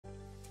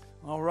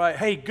All right.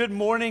 Hey, good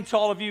morning to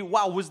all of you.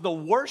 Wow, was the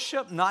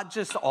worship not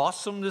just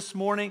awesome this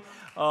morning?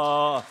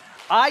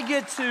 I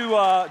get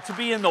to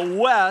be in the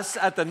West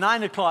at the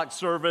 9 o'clock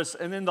service,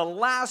 and then the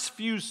last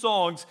few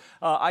songs,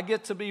 I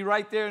get to be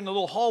right there in the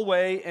little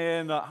hallway,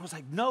 and I was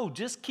like, no,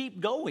 just keep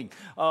going.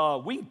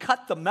 We can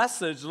cut the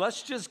message.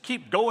 Let's just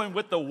keep going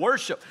with the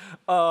worship.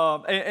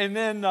 And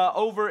then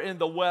over in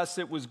the West,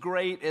 it was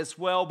great as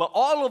well. But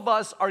all of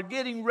us are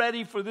getting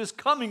ready for this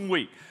coming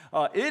week.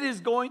 It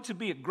is going to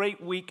be a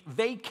great week.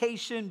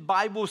 Vacation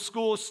Bible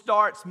School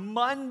starts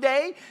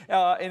Monday.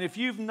 And if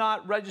you've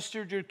not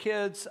registered your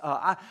kids,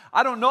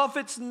 I don't know if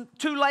it's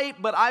too late,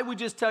 but I would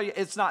just tell you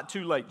it's not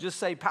too late. Just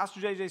say, Pastor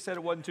JJ said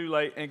it wasn't too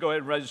late, and go ahead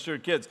and register your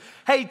kids.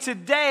 Hey,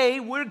 today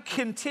we're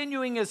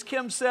continuing, as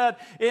Kim said,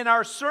 in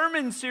our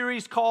sermon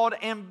series called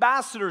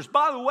Ambassadors.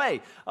 By the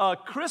way,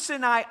 Chris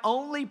and I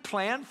only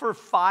planned for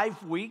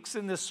 5 weeks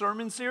in this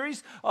sermon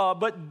series,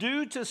 but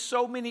due to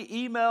so many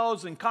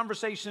emails and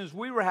conversations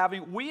we were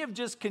having, we have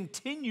just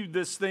continued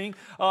this thing.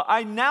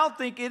 I now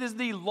think it is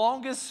the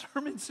longest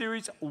sermon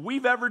series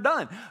we've ever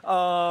done.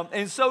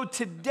 And so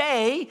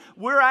today,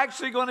 we're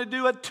actually going to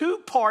do a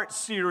 2-part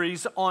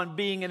series on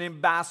being an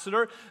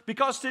ambassador,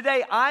 because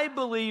today I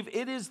believe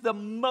it is the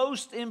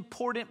most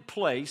important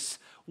place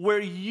where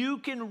you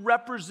can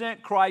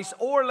represent Christ,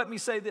 or let me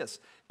say this,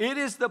 it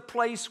is the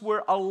place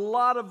where a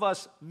lot of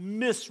us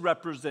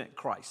misrepresent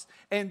Christ,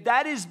 and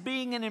that is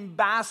being an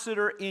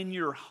ambassador in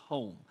your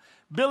home.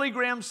 Billy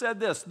Graham said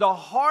this: the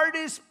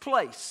hardest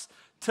place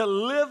to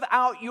live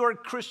out your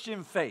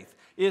Christian faith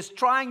is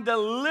trying to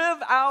live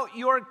out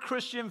your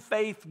Christian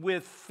faith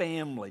with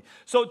family.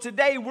 So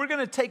today we're going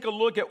to take a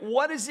look at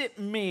what does it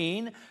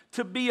mean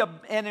to be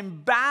an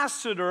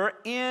ambassador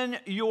in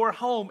your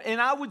home. And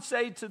I would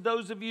say to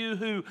those of you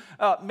who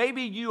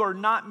maybe you are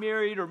not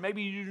married or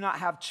maybe you do not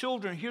have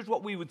children, here's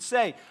what we would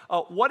say.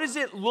 What does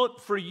it look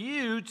for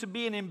you to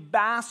be an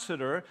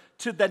ambassador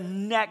to the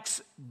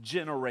next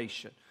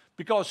generation?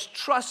 Because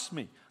trust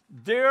me,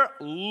 they're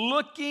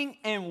looking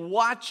and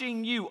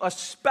watching you,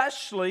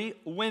 especially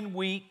when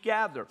we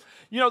gather.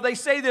 You know, they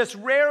say this: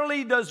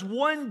 rarely does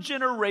one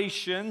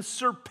generation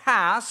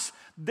surpass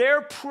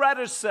their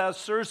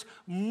predecessors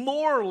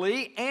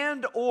morally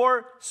and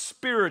or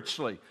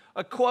spiritually.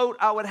 A quote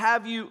I would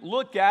have you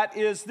look at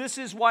is, this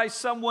is why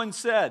someone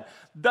said,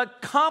 the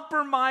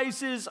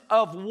compromises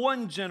of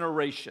one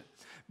generation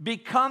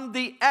become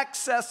the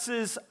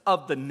excesses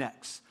of the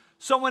next.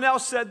 Someone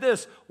else said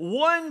this: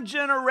 one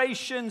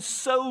generation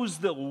sows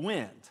the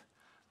wind,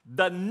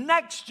 the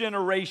next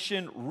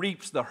generation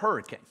reaps the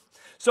hurricane.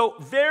 So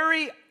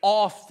very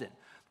often,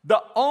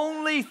 the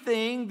only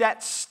thing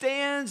that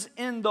stands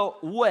in the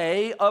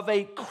way of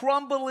a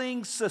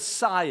crumbling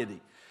society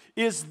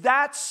is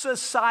that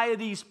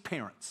society's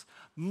parents,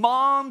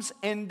 moms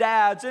and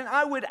dads, and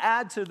I would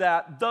add to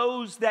that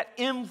those that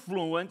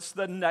influence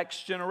the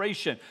next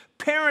generation.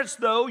 Parents,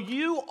 though,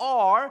 you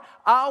are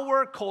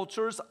our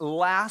culture's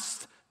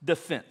last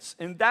defense.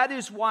 And that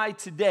is why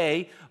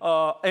today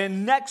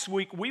and next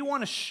week we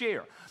want to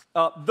share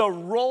the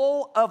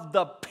role of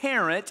the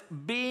parent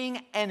being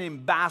an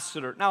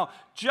ambassador. Now,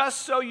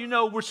 just so you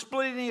know, we're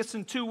splitting this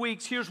in 2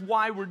 weeks. Here's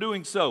why we're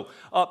doing so.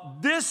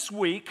 This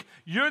week,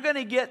 you're going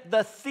to get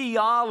the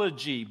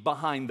theology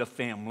behind the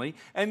family.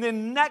 And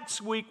then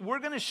next week, we're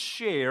going to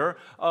share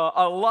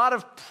a lot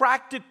of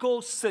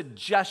practical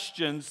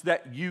suggestions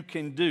that you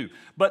can do.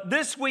 But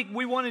this week,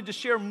 we wanted to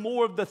share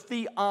more of the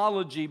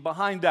theology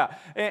behind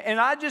that.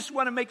 And I just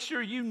want to make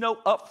sure you know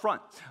up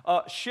front,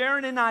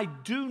 Sharon and I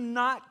do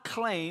not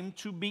claim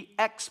to be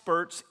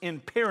experts in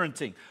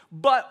parenting.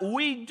 But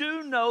we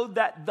do know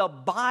that the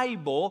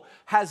Bible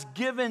has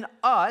given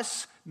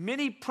us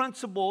many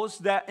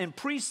principles and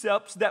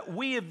precepts that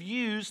we have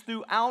used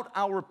throughout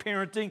our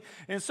parenting.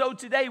 And so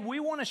today we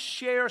want to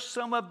share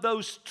some of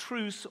those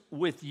truths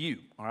with you,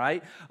 all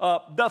right?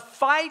 The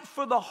fight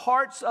for the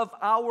hearts of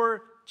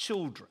our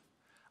children,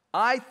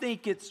 I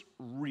think it's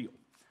real.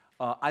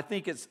 I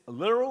think it's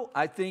literal.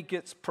 I think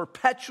it's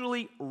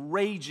perpetually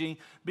raging,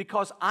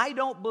 because I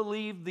don't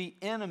believe the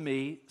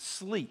enemy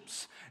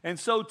sleeps. And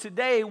so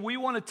today we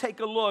want to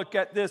take a look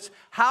at this.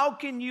 How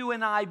can you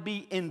and I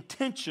be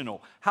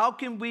intentional? How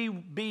can we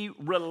be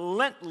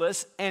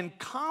relentless and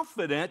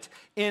confident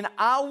in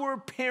our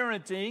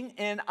parenting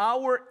and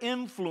our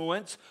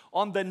influence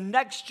on the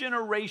next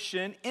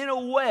generation in a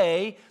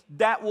way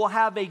that will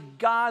have a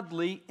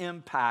godly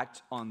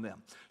impact on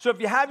them? So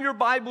if you have your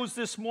Bibles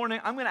this morning,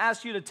 I'm going to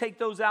ask you to take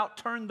those out,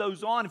 turn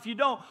those on. If you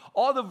don't,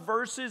 all the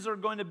verses are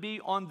going to be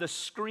on the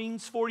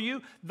screens for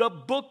you. The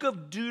book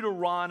of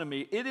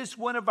Deuteronomy, it is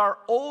one of our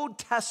Old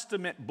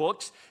Testament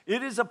books.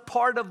 It is a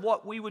part of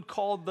what we would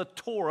call the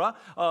Torah,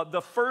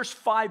 the first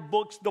 5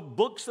 books, the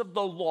books of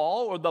the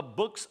law, or the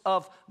books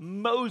of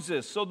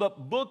Moses. So the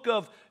book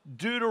of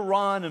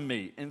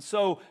Deuteronomy. And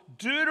so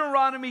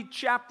Deuteronomy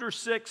chapter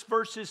 6,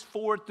 verses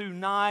 4 through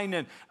 9.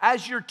 And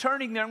as you're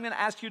turning there, I'm going to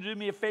ask you to do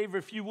me a favor.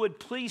 If you would,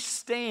 please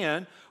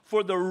stand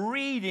for the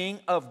reading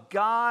of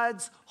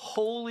God's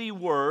holy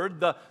word,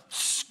 the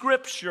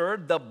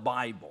scripture, the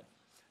Bible.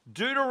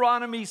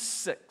 Deuteronomy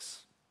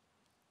 6.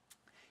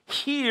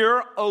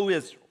 Hear, O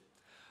Israel,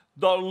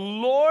 the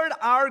Lord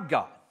our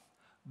God,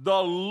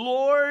 the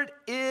Lord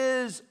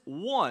is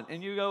one.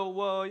 And you go,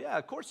 well, yeah,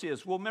 of course he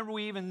is. Well, remember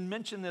we even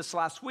mentioned this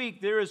last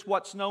week. There is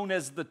what's known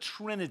as the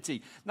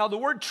Trinity. Now, the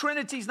word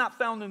Trinity is not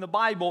found in the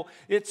Bible.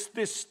 It's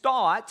this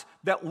thought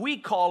that we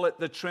call it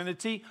the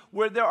Trinity,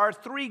 where there are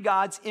three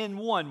gods in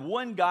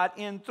one God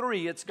in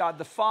three. It's God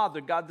the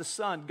Father, God the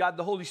Son, God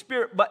the Holy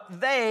Spirit, but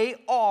they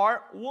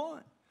are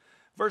one.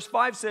 Verse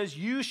 5 says,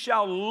 you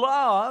shall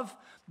love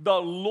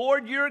the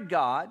Lord your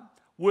God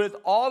with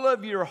all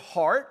of your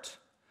heart,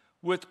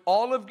 with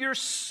all of your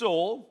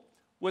soul,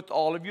 with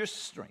all of your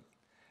strength.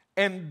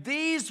 And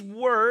these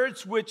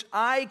words which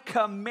I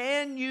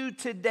command you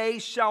today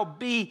shall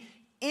be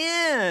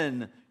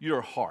in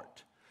your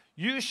heart.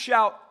 You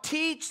shall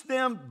teach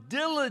them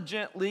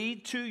diligently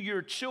to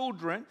your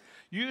children.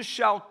 You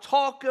shall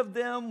talk of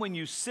them when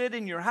you sit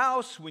in your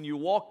house, when you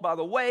walk by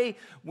the way,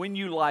 when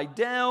you lie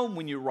down,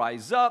 when you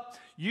rise up.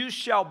 You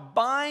shall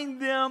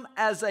bind them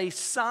as a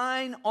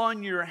sign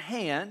on your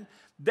hand.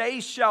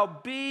 They shall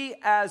be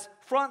as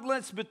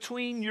frontlets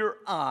between your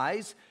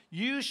eyes.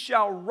 You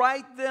shall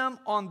write them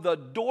on the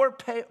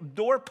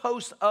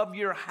doorposts of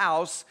your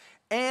house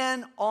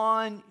and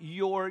on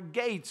your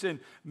gates. And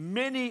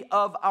many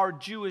of our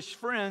Jewish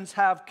friends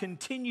have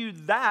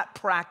continued that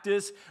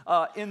practice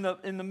in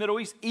the Middle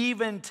East,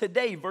 even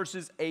today,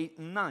 verses 8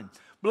 and 9.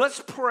 But let's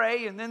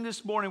pray, and then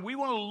this morning we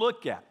want to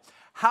look at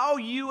how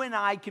you and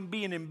I can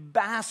be an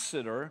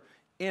ambassador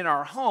in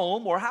our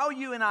home, or how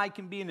you and I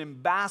can be an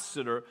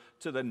ambassador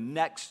to the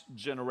next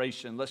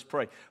generation. Let's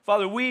pray.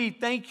 Father, we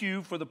thank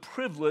you for the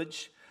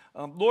privilege.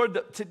 Lord,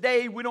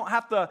 today we don't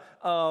have to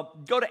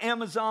go to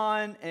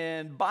Amazon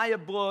and buy a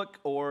book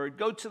or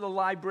go to the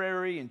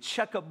library and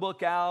check a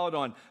book out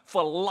on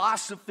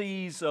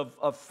philosophies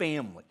of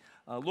family.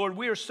 Lord,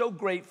 we are so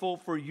grateful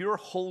for your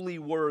holy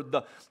word,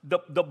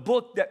 the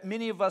book that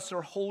many of us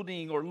are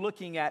holding or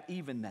looking at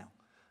even now.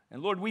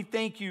 And Lord, we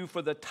thank you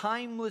for the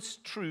timeless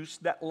truths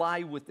that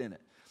lie within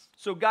it.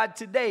 So God,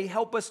 today,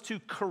 help us to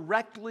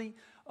correctly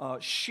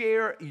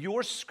share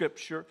your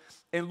scripture.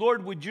 And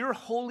Lord, would your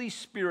Holy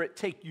Spirit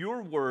take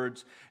your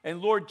words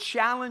and Lord,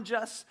 challenge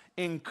us,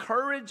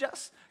 encourage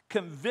us,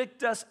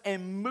 convict us,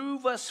 and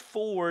move us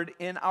forward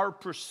in our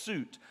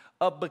pursuit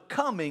of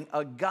becoming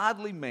a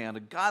godly man, a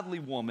godly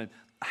woman,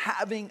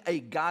 having a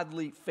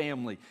godly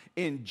family.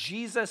 In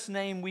Jesus'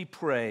 name we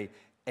pray,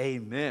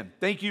 amen.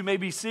 Thank you. You may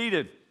be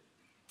seated.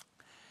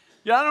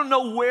 Yeah, I don't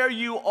know where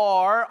you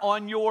are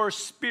on your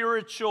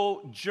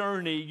spiritual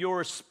journey,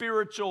 your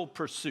spiritual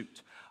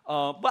pursuit.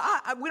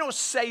 But we don't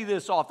say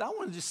this often. I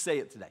want to just say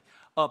it today.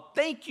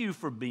 Thank you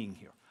for being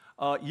here.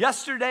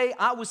 Yesterday,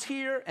 I was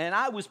here and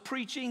I was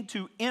preaching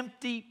to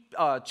empty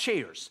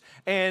chairs.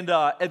 And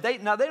they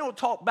don't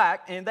talk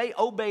back and they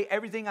obey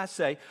everything I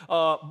say.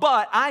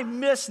 But I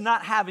miss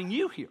not having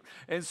you here.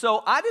 And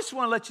so I just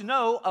want to let you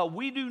know,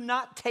 we do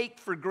not take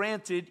for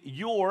granted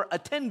your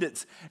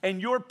attendance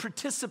and your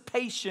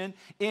participation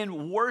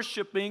in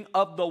worshiping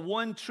of the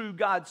one true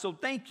God. So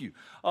thank you.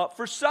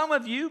 For some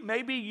of you,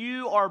 maybe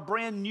you are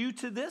brand new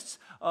to this.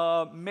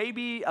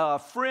 Maybe a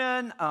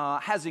friend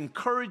has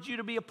encouraged you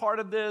to be a part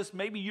of this.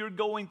 Maybe you're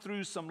going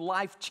through some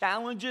life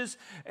challenges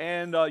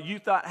and you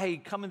thought, hey,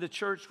 coming to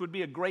church would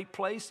be a great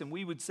place, and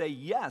we would say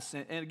yes.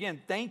 And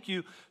again, thank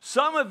you.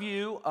 Some of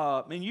you,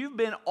 and you've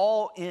been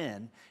all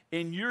in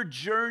your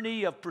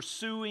journey of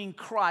pursuing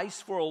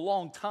Christ for a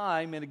long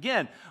time. And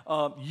again,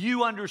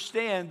 you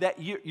understand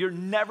that you're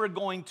never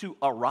going to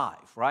arrive,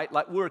 right?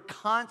 Like we're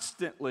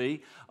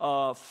constantly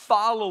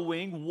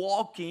following,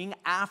 walking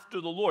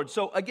after the Lord.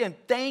 So again,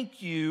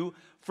 thank you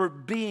for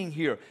being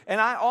here. And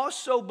I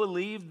also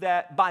believe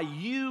that by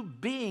you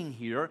being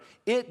here,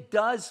 it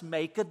does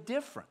make a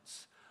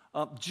difference.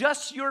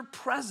 Just your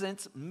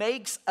presence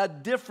makes a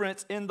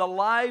difference in the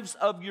lives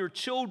of your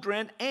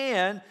children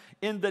and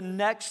in the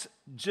next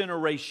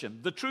generation.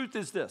 The truth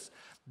is this,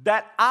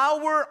 that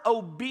our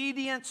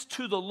obedience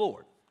to the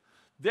Lord,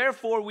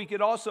 therefore we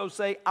could also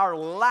say our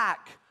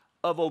lack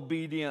of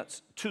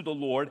obedience to the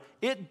Lord,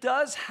 it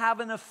does have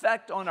an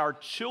effect on our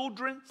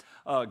children,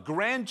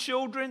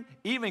 grandchildren,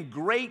 even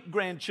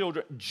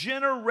great-grandchildren,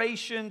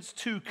 generations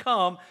to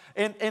come,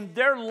 and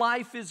their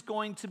life is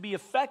going to be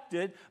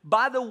affected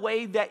by the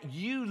way that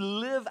you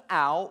live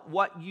out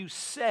what you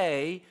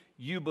say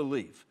you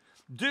believe.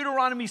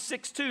 Deuteronomy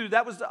 6:2,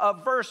 that was a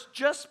verse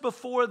just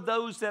before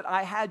those that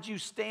I had you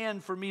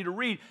stand for me to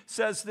read,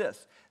 says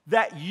this,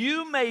 that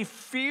you may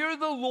fear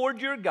the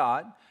Lord your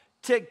God,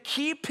 to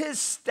keep his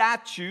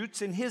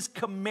statutes and his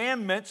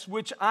commandments,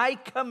 which I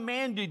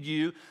commanded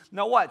you.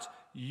 Now watch,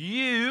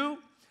 you,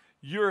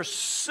 your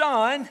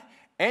son,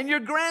 and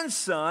your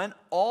grandson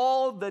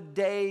all the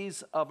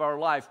days of our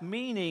life.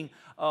 Meaning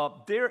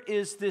there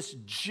is this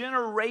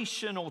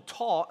generational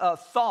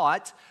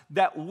thought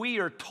that we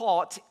are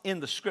taught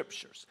in the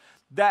scriptures.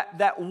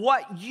 That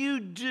what you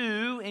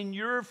do in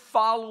your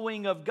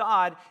following of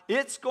God,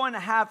 it's going to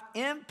have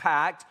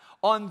impact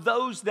on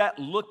those that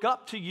look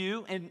up to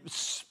you, and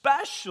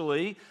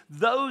especially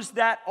those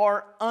that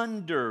are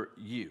under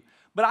you.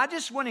 But I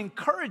just want to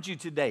encourage you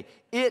today,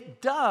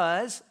 it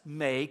does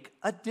make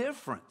a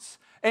difference.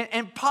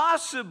 And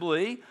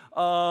possibly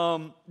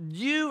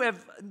you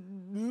have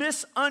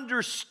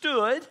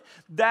misunderstood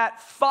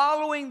that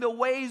following the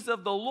ways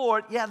of the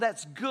Lord, yeah,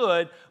 that's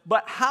good,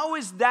 but how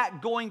is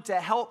that going to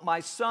help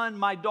my son,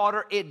 my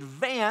daughter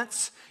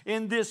advance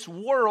in this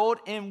world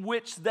in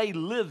which they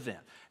live in?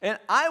 And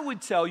I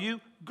would tell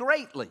you,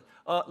 greatly.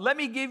 Let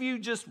me give you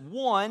just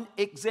one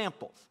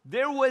example.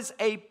 There was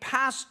a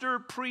pastor,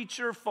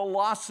 preacher,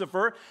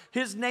 philosopher.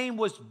 His name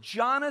was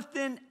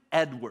Jonathan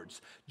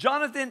Edwards.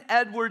 Jonathan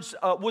Edwards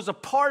was a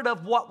part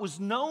of what was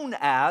known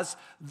as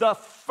the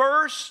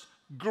First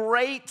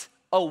Great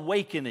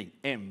Awakening.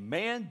 And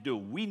man, do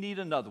we need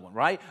another one,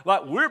 right?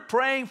 Like we're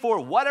praying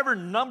for whatever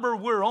number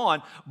we're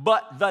on,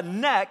 but the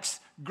next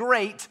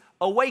Great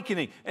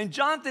Awakening. And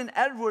Jonathan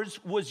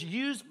Edwards was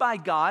used by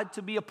God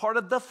to be a part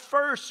of the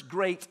First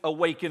Great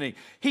Awakening.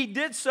 He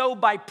did so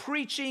by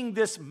preaching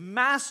this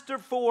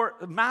masterful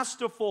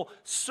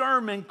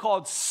sermon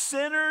called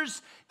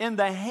Sinners in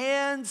the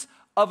Hands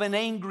of an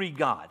Angry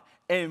God.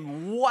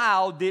 And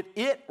wow, did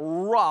it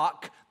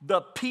rock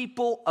the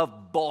people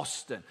of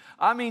Boston.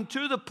 I mean,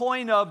 to the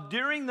point of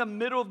during the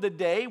middle of the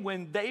day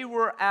when they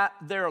were at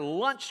their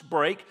lunch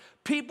break,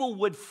 people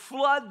would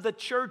flood the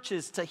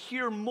churches to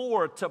hear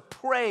more, to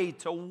pray,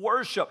 to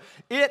worship.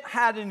 It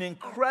had an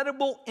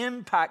incredible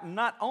impact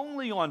not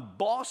only on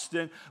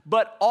Boston,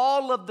 but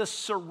all of the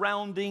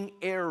surrounding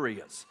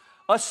areas.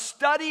 A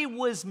study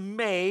was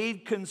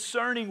made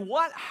concerning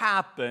what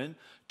happened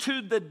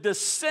to the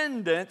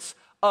descendants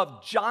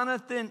of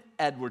Jonathan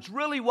Edwards.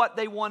 Really what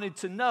they wanted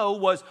to know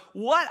was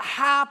what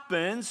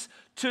happens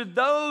to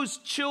those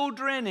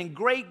children and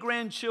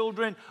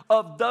great-grandchildren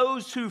of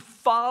those who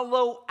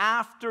follow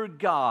after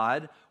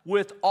God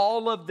with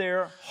all of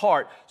their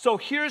heart. So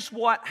here's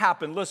what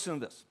happened. Listen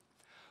to this.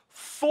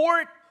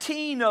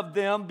 14 of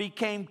them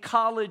became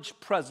college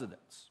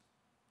presidents.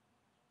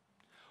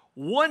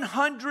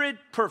 100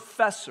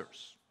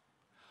 professors.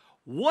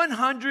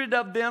 100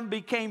 of them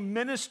became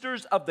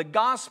ministers of the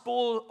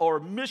gospel or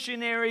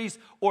missionaries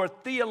or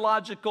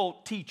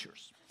theological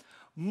teachers.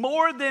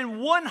 More than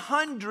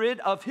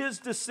 100 of his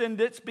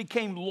descendants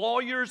became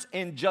lawyers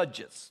and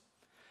judges.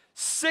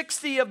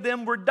 60 of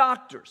them were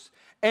doctors,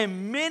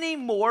 and many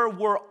more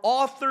were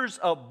authors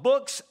of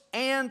books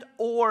and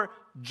or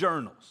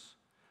journals.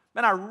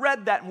 And I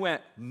read that and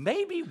went,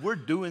 maybe we're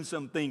doing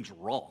some things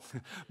wrong.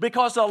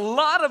 Because a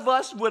lot of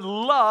us would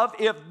love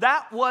if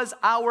that was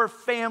our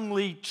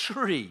family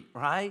tree,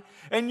 right?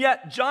 And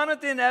yet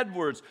Jonathan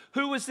Edwards,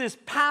 who was this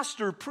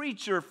pastor,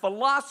 preacher,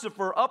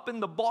 philosopher up in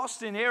the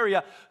Boston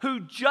area, who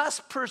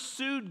just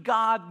pursued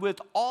God with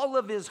all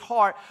of his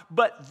heart,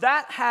 but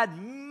that had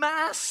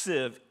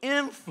massive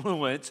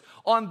influence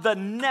on the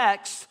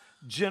next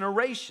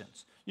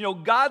generations. You know,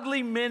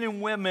 godly men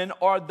and women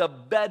are the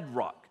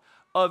bedrock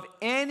of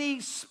any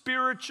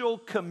spiritual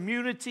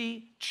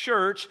community,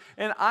 church,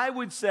 and I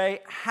would say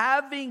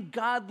having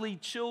godly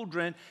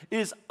children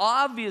is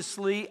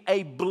obviously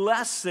a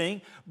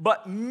blessing,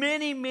 but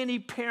many, many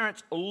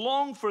parents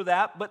long for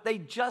that, but they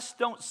just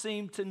don't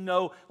seem to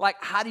know, like,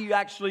 how do you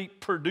actually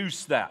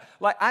produce that?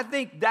 Like, I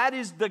think that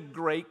is the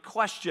great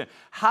question.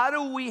 How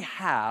do we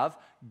have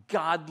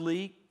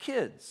godly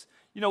kids?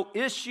 You know,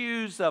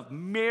 issues of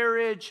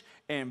marriage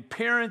and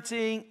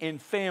parenting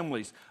and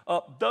families.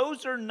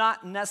 Those are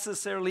not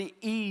necessarily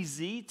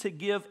easy to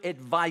give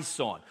advice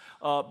on.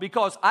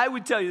 Because I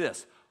would tell you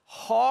this,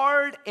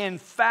 hard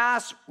and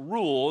fast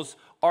rules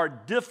are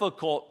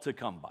difficult to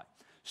come by.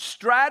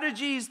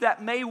 Strategies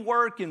that may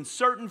work in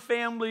certain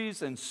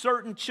families and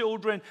certain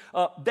children,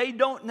 they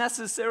don't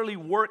necessarily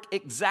work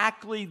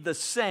exactly the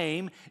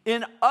same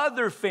in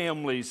other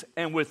families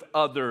and with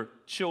other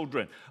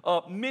children.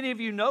 Many of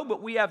you know,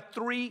 but we have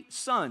 3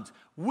 sons.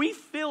 We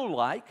feel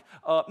like,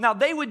 now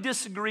they would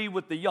disagree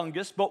with the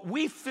youngest, but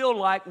we feel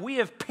like we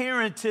have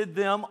parented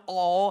them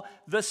all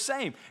the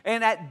same.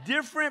 And at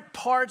different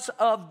parts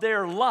of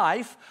their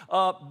life,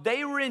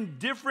 they were in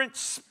different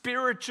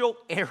spiritual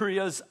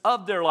areas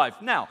of their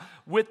life. Now,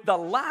 with the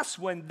last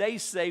one, they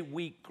say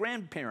we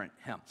grandparent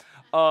him.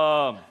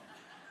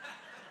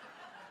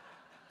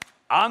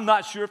 I'm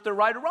not sure if they're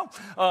right or wrong,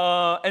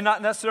 and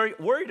not necessarily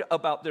worried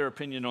about their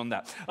opinion on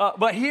that.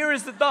 But here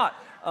is the thought.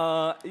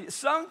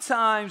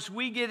 Sometimes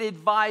we get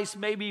advice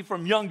maybe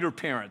from younger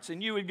parents,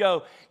 and you would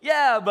go,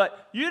 yeah,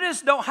 but you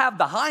just don't have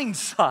the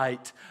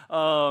hindsight.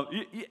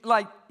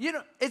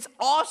 It's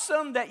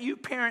awesome that you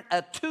parent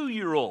a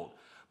 2-year-old,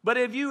 but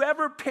have you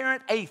ever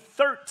parent a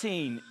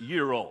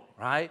 13-year-old,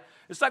 right?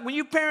 It's like when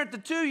you parent the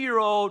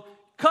 2-year-old,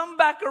 come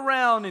back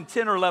around in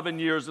 10 or 11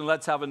 years and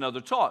let's have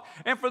another talk.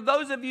 And for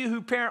those of you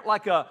who parent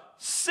like a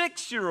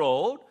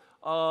 6-year-old,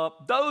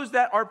 those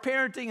that are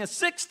parenting a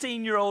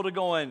 16-year-old are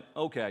going,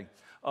 okay,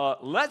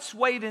 let's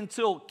wait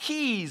until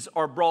keys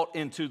are brought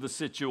into the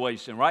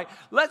situation, right?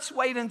 Let's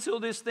wait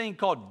until this thing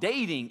called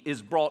dating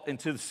is brought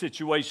into the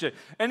situation,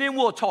 and then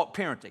we'll talk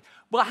parenting.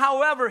 But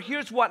however,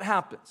 here's what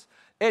happens.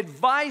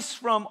 Advice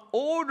from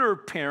older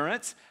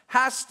parents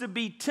has to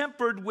be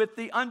tempered with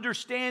the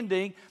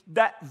understanding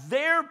that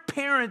their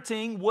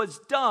parenting was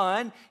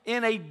done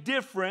in a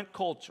different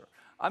culture.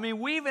 I mean,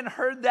 we even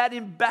heard that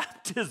in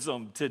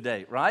baptism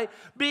today, right?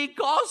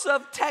 Because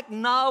of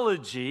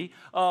technology,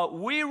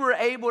 we were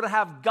able to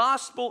have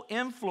gospel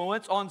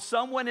influence on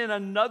someone in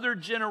another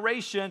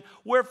generation,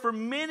 where for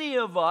many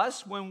of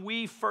us, when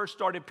we first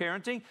started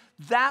parenting,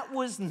 that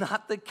was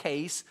not the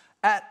case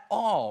at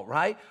all,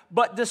 right?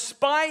 But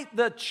despite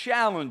the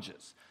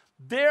challenges,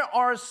 there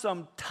are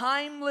some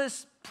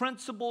timeless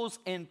principles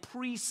and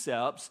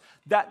precepts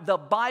that the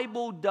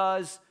Bible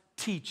does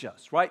teach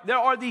us, right? There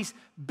are these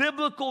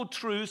biblical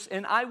truths,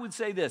 and I would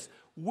say this: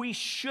 we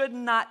should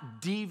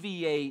not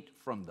deviate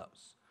from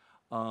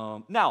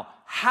those. Now,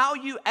 how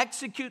you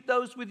execute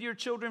those with your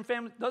children,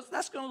 family,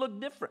 that's going to look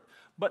different.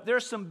 But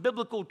there's some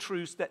biblical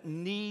truths that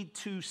need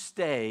to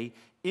stay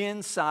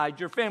inside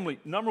your family.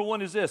 Number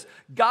one is this: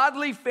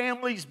 godly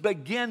families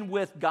begin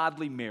with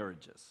godly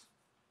marriages.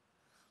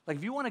 Like,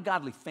 if you want a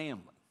godly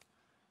family,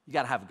 you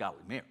got to have a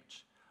godly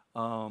marriage.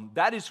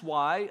 That is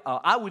why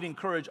I would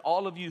encourage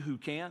all of you who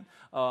can,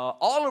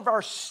 all of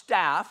our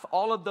staff,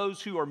 all of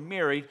those who are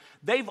married,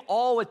 they've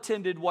all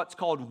attended what's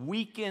called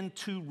Weekend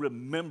to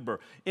Remember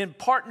in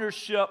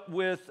partnership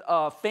with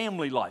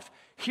Family Life.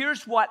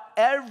 Here's what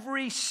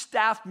every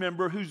staff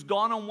member who's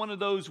gone on one of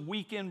those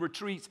weekend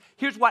retreats,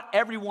 here's what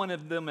every one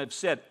of them have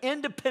said,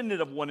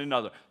 independent of one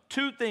another.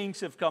 Two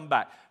things have come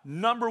back.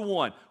 Number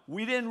one,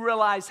 we didn't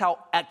realize how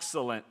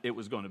excellent it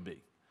was going to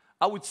be.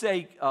 I would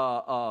say,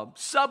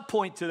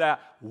 sub-point to that,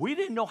 we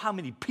didn't know how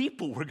many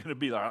people were going to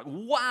be there. Like,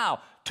 wow,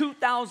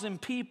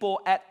 2,000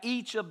 people at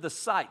each of the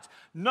sites.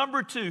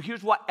 Number two,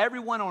 here's what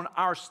everyone on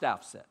our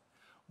staff said: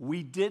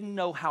 we didn't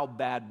know how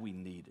bad we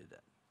needed it.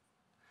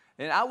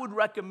 And I would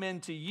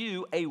recommend to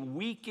you a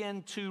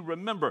Weekend to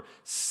Remember.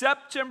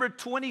 September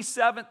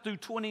 27th through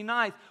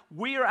 29th,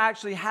 we are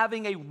actually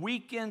having a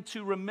Weekend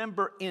to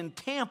Remember in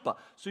Tampa.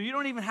 So you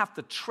don't even have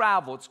to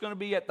travel. It's going to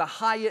be at the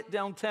Hyatt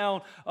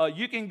downtown.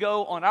 You can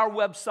go on our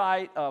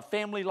website,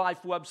 Family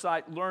Life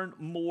website, learn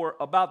more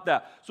about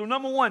that. So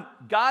number one,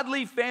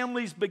 godly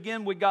families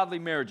begin with godly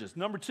marriages.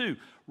 Number two,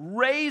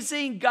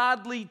 raising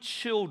godly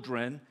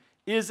children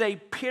is a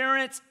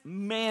parent's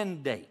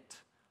mandate.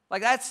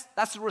 Like,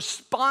 that's the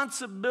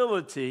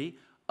responsibility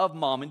of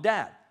mom and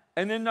dad.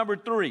 And then number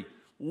three,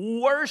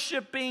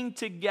 worshiping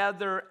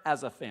together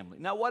as a family.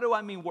 Now, what do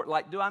I mean?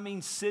 Like, do I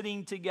mean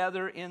sitting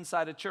together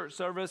inside a church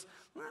service?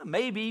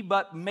 Maybe,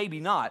 but maybe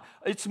not.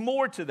 It's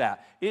more to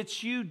that.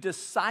 It's you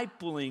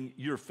discipling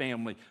your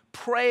family,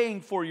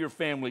 praying for your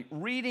family,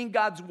 reading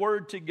God's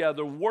word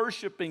together,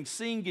 worshiping,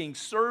 singing,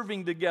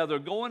 serving together,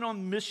 going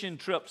on mission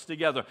trips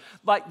together.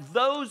 Like,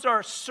 those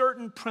are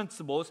certain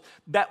principles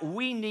that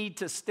we need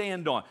to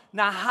stand on.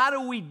 Now, how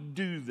do we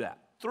do that?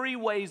 Three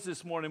ways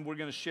this morning we're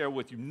going to share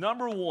with you.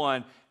 Number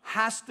one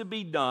has to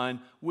be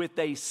done with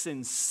a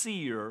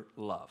sincere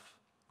love.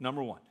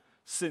 Number one,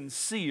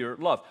 sincere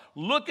love.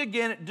 Look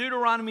again at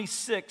Deuteronomy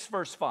 6,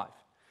 verse 5.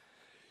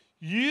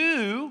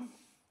 You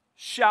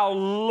shall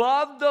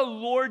love the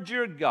Lord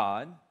your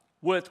God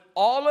with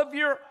all of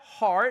your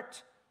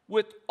heart,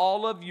 with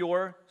all of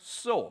your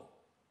soul.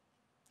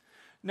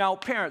 Now,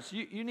 parents,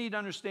 you need to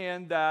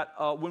understand that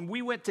when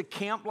we went to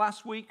camp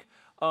last week,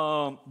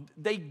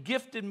 they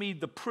gifted me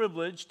the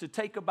privilege to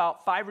take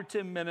about 5 or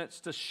 10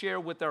 minutes to share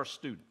with our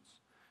students.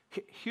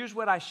 Here's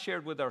what I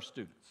shared with our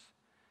students.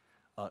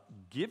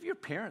 Give your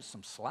parents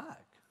some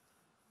slack.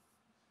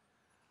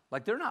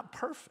 Like, they're not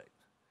perfect.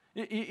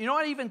 You know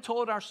what I even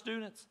told our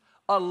students?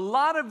 A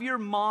lot of your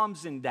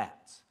moms and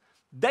dads,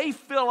 they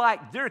feel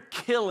like they're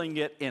killing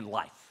it in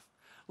life.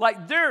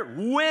 Like, they're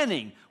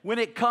winning when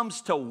it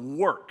comes to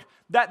work.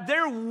 That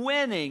they're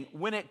winning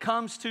when it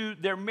comes to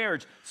their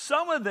marriage.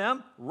 Some of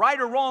them, right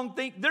or wrong,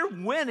 think they're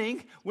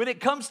winning when it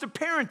comes to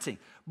parenting.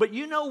 But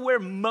you know where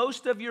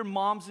most of your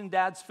moms and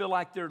dads feel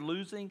like they're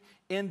losing?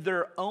 In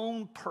their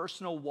own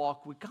personal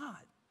walk with God.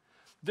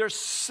 There's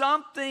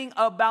something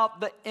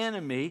about the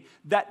enemy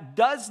that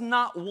does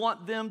not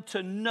want them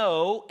to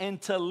know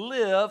and to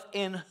live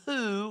in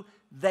who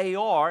they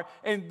are,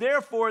 and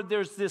therefore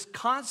there's this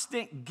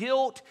constant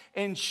guilt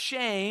and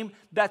shame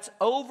that's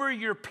over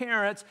your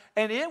parents,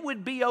 and it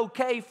would be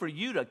okay for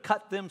you to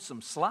cut them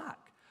some slack.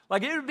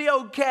 Like, it would be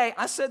okay.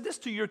 I said this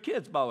to your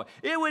kids, by the way.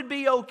 It would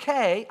be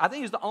okay. I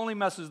think it's the only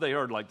message they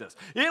heard like this.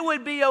 It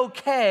would be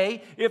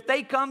okay if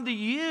they come to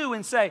you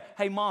and say,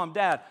 hey, Mom,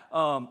 Dad,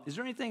 is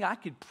there anything I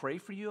could pray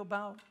for you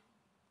about?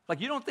 Like,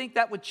 you don't think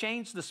that would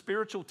change the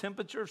spiritual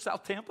temperature of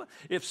South Tampa?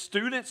 If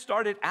students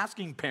started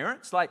asking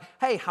parents, like,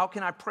 hey, how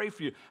can I pray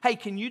for you? Hey,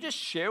 can you just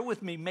share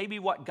with me maybe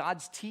what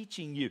God's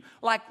teaching you?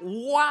 Like,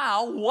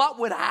 wow, what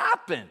would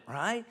happen,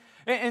 right?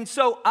 And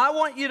so I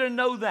want you to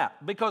know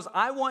that, because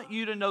I want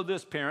you to know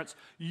this, parents.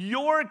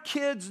 Your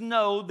kids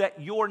know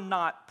that you're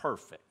not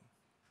perfect.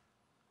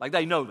 Like,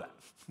 they know that.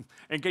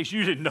 In case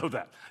you didn't know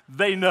that.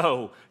 They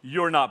know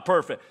you're not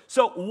perfect.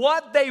 So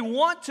what they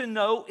want to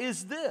know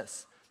is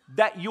this: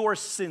 that you're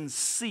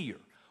sincere.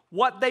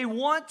 What they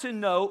want to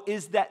know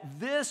is that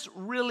this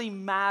really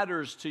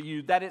matters to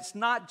you, that it's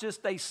not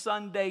just a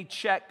Sunday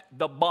check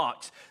the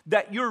box,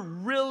 that you're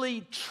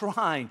really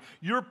trying,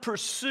 you're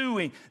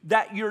pursuing,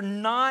 that you're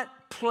not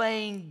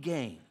playing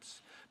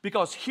games.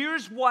 Because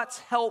here's what's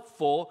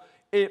helpful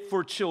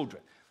for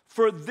children.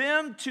 For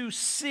them to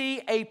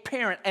see a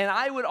parent, and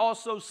I would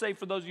also say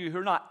for those of you who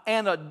are not,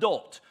 an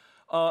adult,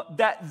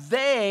 that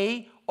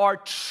they are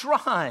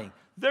trying.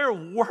 They're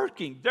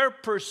working, they're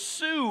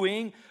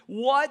pursuing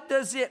what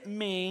does it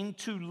mean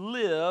to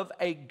live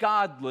a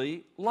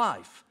godly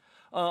life.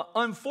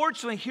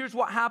 Unfortunately, here's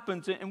what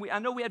happens, and I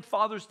know we had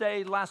Father's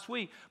Day last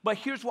week, but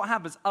here's what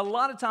happens. A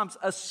lot of times,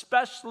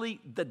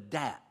 especially the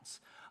dads,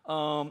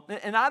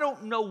 and I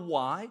don't know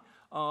why,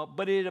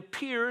 but it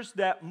appears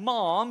that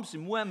moms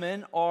and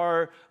women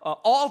are,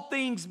 all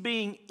things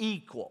being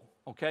equal,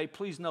 okay?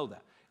 Please know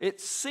that. It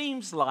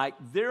seems like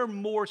they're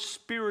more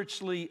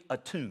spiritually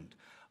attuned.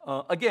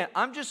 Again,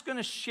 I'm just going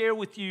to share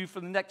with you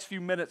for the next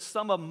few minutes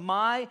some of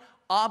my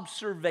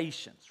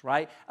observations,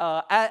 right?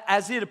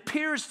 As it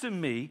appears to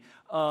me,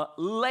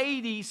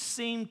 ladies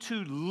seem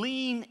to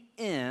lean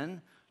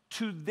in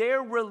to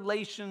their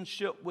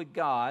relationship with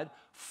God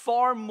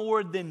far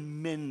more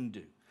than men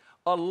do.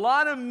 A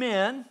lot of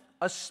men,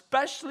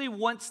 especially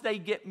once they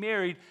get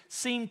married,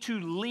 seem to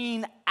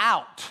lean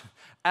out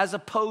as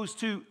opposed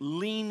to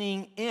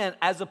leaning in,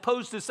 as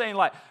opposed to saying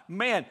like,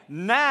 man,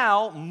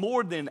 now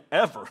more than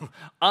ever,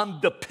 I'm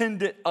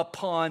dependent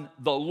upon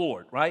the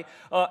Lord, right?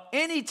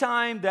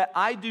 Anytime that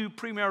I do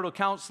premarital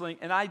counseling,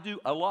 and I do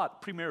a lot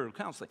of premarital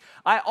counseling,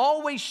 I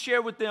always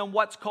share with them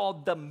what's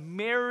called the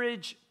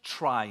marriage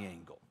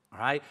triangle. All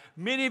right,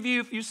 many of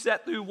you, if you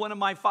sat through one of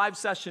my 5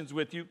 sessions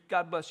with you,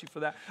 God bless you for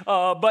that,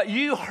 but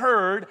you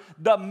heard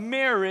the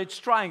marriage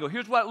triangle.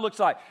 Here's what it looks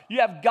like. You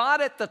have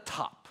God at the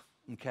top,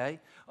 okay?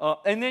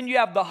 And then you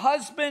have the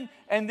husband,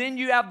 and then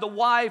you have the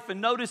wife,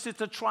 and notice it's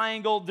a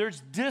triangle.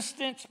 There's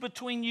distance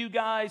between you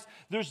guys.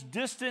 There's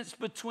distance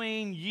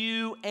between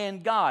you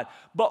and God.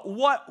 But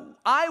what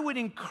I would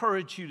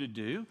encourage you to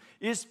do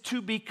is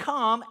to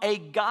become a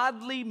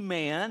godly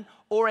man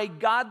or a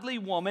godly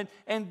woman,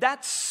 and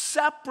that's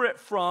separate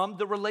from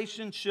the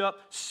relationship,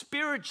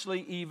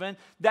 spiritually even,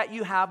 that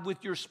you have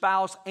with your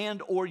spouse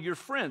and or your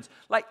friends.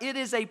 Like, it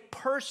is a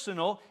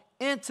personal,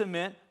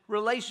 intimate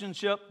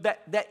relationship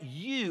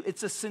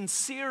it's a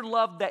sincere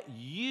love that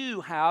you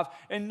have.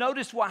 And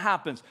notice what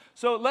happens.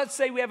 So let's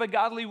say we have a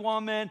godly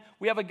woman,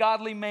 we have a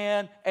godly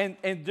man, and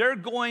they're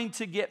going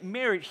to get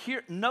married.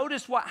 Here,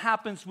 notice what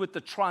happens with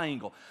the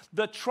triangle.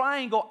 The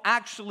triangle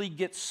actually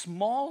gets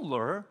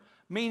smaller,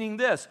 meaning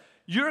this,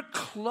 you're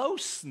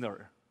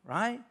closer,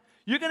 right?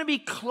 You're going to be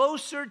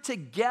closer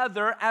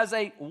together as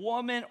a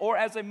woman or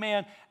as a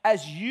man.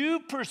 As you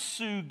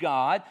pursue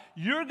God,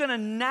 you're going to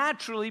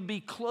naturally be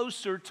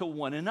closer to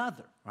one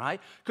another,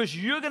 right? Because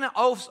you're going to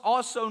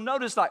also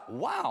notice like,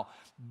 wow,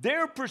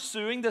 they're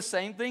pursuing the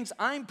same things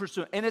I'm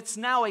pursuing. And it's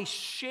now a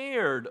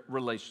shared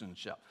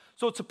relationship.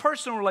 So it's a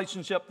personal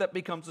relationship that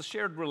becomes a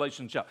shared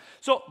relationship.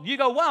 So you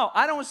go, wow,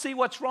 I don't see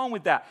what's wrong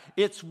with that.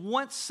 It's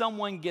once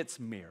someone gets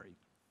married.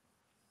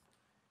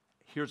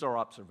 Here's our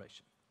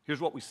observation. Here's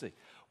what we see.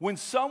 When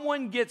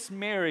someone gets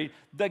married,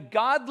 the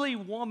godly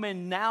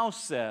woman now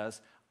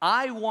says,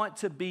 I want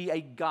to be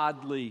a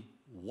godly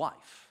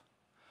wife.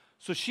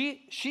 So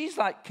she's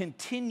like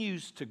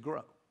continues to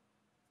grow,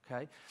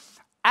 okay?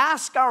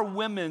 Ask our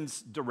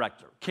women's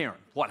director, Karen,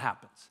 what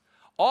happens.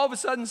 All of a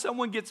sudden,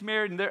 someone gets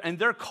married, and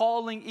they're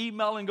calling,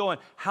 emailing, going,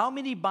 how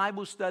many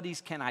Bible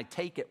studies can I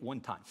take at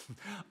one time?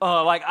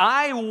 Like,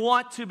 I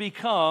want to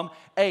become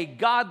a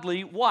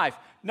godly wife.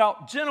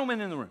 Now,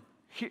 gentlemen in the room,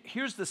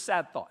 here's the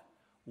sad thought.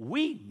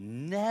 We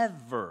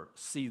never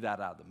see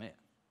that out of the men.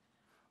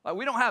 Like,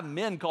 we don't have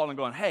men calling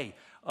going, hey,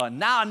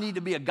 now I need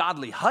to be a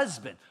godly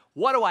husband.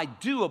 What do I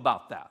do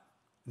about that?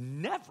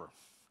 Never.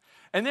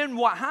 And then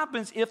what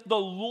happens if the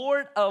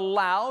Lord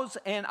allows,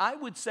 and I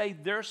would say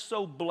they're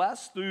so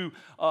blessed through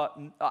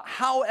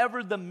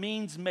however the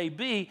means may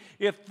be,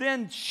 if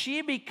then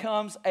she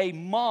becomes a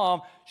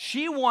mom,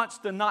 she wants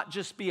to not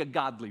just be a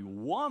godly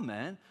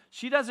woman,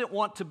 she doesn't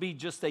want to be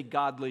just a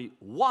godly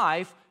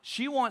wife,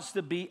 she wants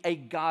to be a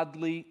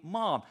godly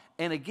mom.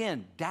 And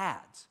again,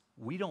 dads,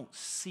 we don't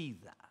see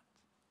that.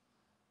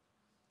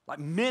 Like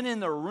men in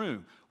the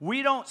room,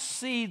 we don't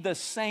see the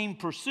same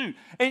pursuit.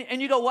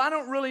 And you go, well, I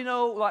don't really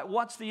know, like,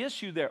 what's the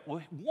issue there?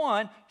 Well,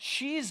 one,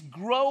 she's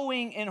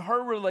growing in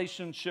her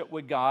relationship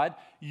with God.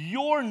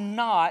 You're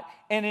not.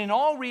 And in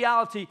all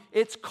reality,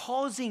 it's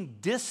causing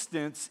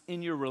distance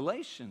in your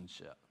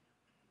relationship.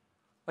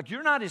 Like,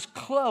 you're not as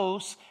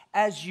close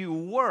as you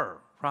were,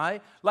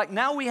 right? Like,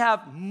 now we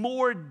have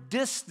more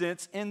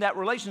distance in that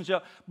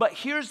relationship. But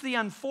here's the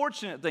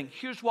unfortunate thing.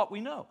 Here's what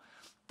we know.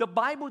 The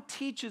Bible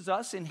teaches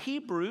us in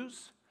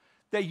Hebrews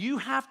that you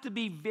have to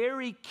be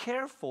very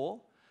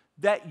careful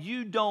that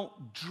you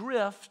don't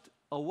drift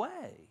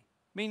away.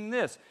 Meaning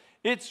this,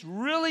 it's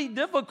really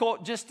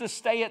difficult just to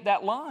stay at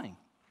that line.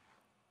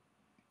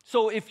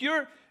 So if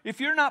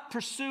you're not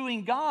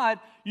pursuing God,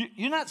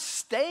 you're not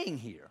staying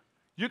here.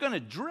 You're going to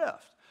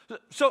drift.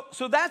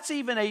 So that's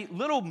even a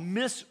little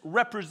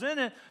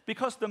misrepresented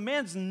because the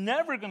man's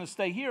never going to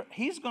stay here.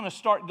 He's going to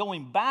start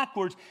going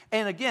backwards.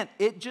 And again,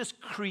 it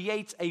just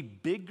creates a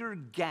bigger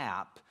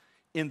gap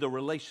in the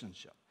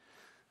relationship.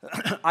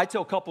 I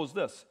tell couples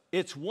this.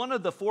 It's one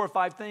of the 4 or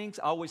 5 things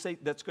I always say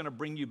that's going to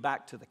bring you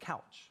back to the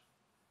couch.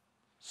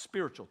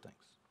 Spiritual things.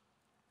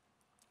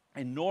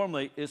 And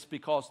normally it's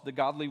because the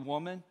godly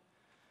woman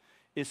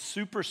is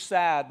super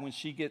sad when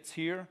she gets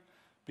here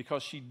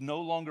because she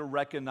no longer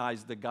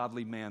recognized the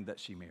godly man that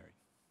she married.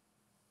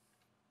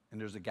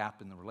 And there's a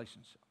gap in the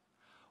relationship.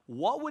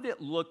 What would it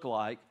look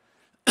like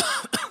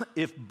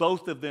if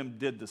both of them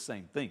did the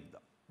same thing, though?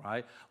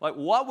 Right? Like,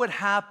 what would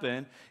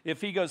happen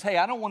if he goes, hey,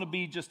 I don't want to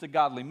be just a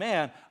godly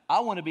man.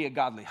 I want to be a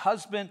godly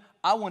husband.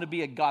 I want to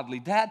be a godly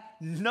dad.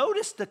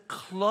 Notice the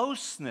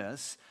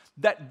closeness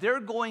that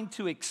they're going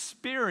to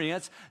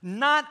experience,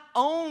 not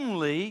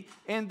only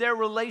in their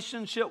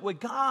relationship with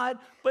God,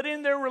 but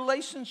in their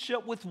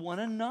relationship with one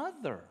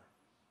another.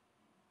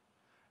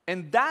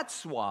 And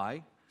that's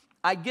why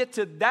I get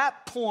to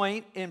that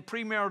point in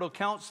premarital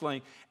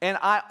counseling, and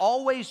I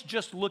always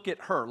just look at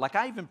her. Like,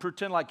 I even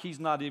pretend like he's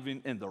not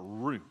even in the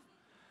room.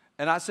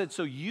 And I said,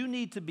 so you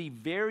need to be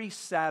very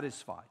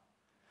satisfied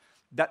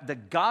that the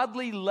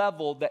godly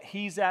level that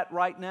he's at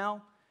right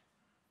now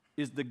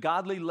is the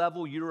godly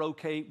level you're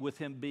okay with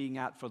him being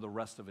at for the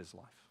rest of his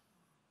life.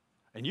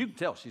 And you can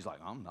tell she's like,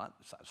 I'm not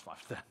satisfied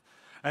with that.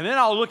 And then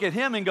I'll look at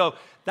him and go,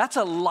 that's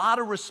a lot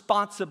of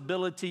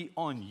responsibility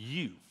on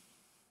you.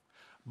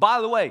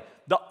 By the way,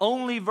 the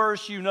only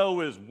verse you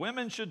know is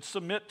women should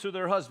submit to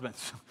their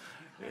husbands.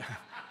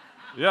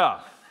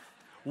 Yeah.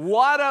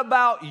 What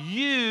about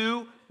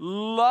you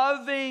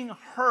loving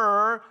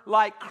her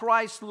like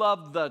Christ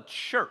loved the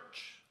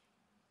church?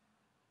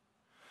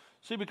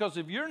 See, because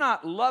if you're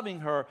not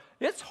loving her,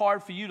 it's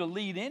hard for you to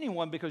lead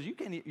anyone because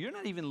you're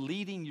not even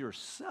leading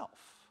yourself.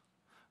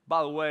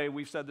 By the way,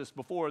 we've said this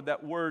before,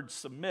 that word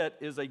submit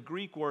is a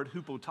Greek word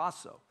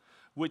hupotasso,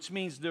 which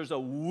means there's a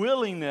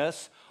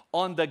willingness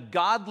on the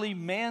godly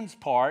man's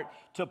part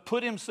to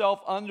put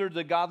himself under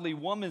the godly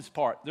woman's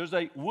part. There's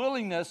a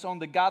willingness on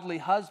the godly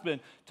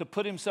husband to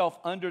put himself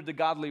under the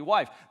godly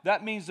wife.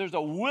 That means there's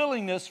a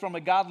willingness from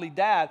a godly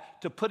dad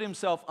to put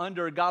himself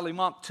under a godly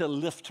mom to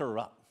lift her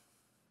up,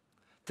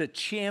 to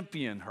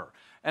champion her.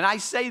 And I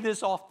say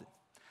this often.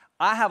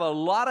 I have a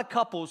lot of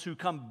couples who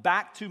come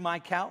back to my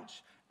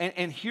couch,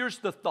 and here's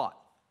the thought.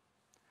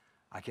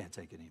 I can't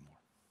take it anymore.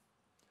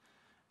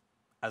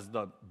 As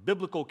the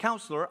biblical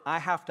counselor, I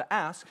have to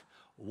ask,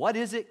 what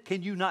is it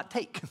can you not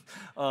take?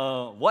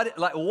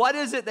 What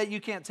is it that you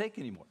can't take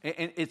anymore?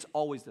 And it's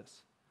always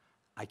this.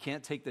 I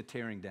can't take the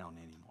tearing down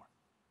anymore.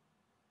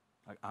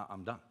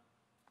 I'm done.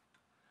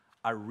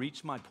 I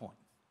reach my point.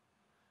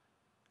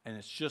 And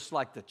it's just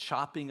like the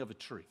chopping of a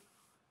tree.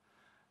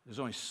 There's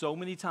only so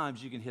many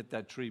times you can hit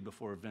that tree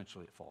before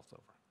eventually it falls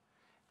over.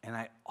 And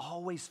I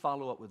always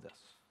follow up with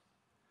this.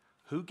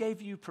 Who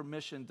gave you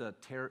permission to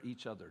tear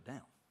each other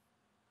down?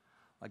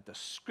 Like the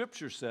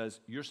scripture says,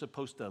 you're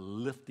supposed to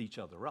lift each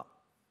other up.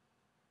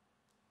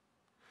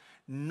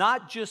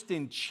 Not just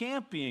in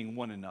championing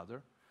one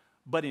another,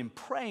 but in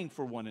praying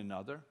for one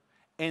another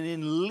and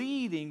in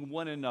leading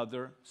one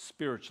another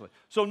spiritually.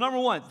 So number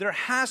one, there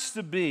has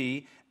to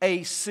be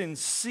a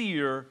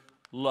sincere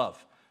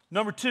love.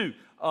 Number two,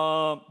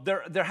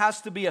 there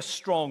has to be a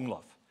strong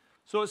love.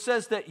 So it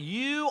says that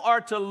you are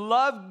to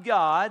love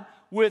God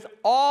with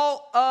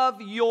all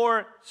of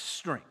your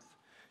strength.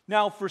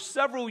 Now, for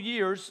several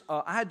years,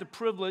 I had the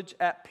privilege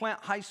at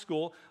Plant High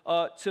School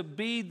to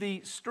be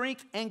the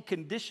strength and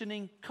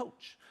conditioning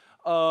coach.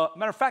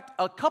 Matter of fact,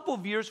 a couple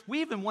of years,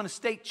 we even won a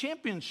state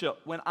championship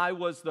when I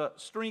was the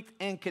strength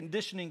and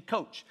conditioning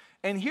coach.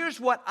 And here's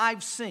what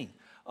I've seen.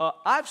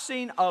 I've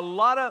seen a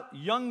lot of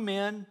young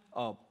men,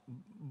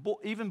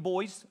 even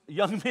boys,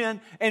 young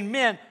men and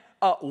men,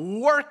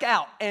 work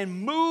out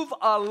and move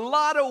a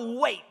lot of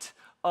weight.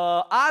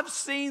 I've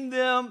seen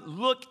them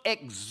look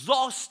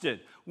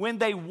exhausted when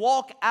they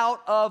walk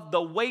out of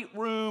the weight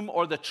room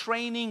or the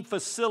training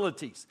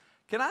facilities.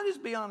 Can I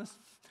just be honest?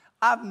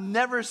 I've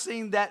never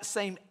seen that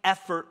same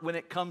effort when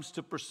it comes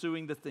to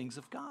pursuing the things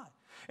of God.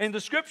 And the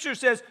scripture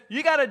says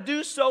you got to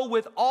do so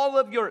with all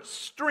of your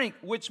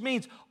strength, which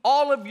means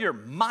all of your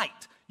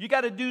might. You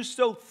got to do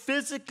so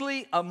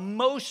physically,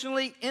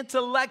 emotionally,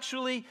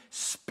 intellectually,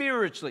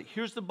 spiritually.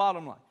 Here's the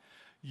bottom line.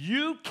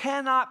 You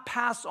cannot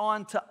pass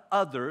on to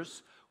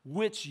others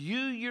which you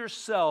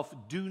yourself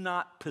do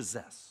not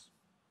possess.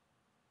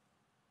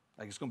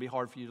 Like, it's going to be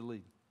hard for you to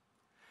lead.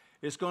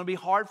 It's going to be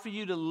hard for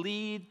you to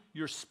lead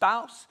your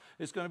spouse.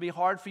 It's going to be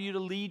hard for you to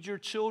lead your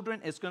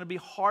children. It's going to be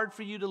hard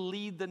for you to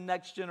lead the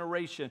next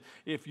generation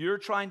if you're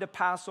trying to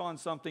pass on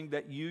something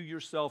that you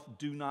yourself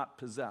do not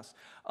possess.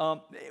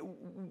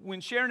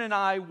 When Sharon and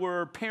I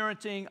were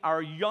parenting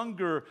our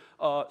younger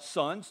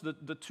sons,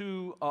 the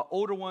two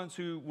older ones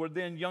who were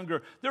then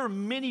younger, there were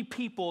many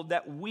people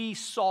that we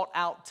sought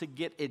out to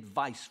get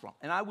advice from.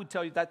 And I would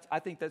tell you that I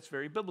think that's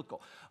very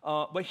biblical.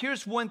 But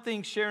here's one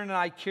thing Sharon and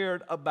I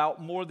cared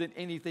about more than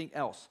anything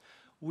else.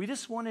 we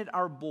just wanted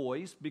our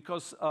boys,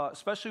 because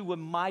especially with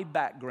my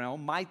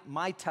background,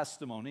 my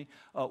testimony,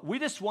 we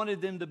just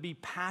wanted them to be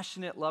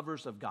passionate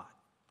lovers of God.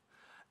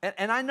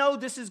 And I know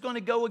this is going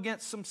to go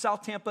against some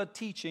South Tampa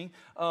teaching,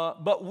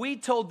 but we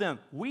told them,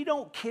 we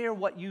don't care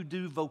what you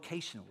do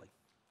vocationally.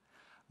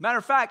 Matter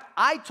of fact,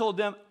 I told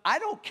them, I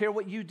don't care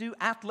what you do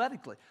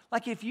athletically.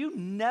 Like if you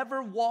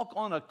never walk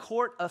on a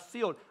court, a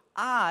field,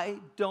 I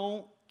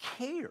don't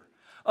care.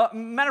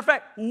 Matter of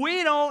fact,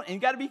 we don't, and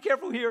you got to be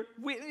careful here,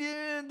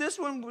 this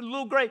one was a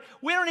little gray,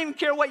 we don't even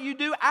care what you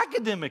do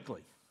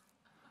academically.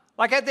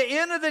 Like at the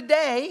end of the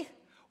day,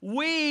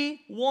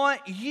 we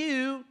want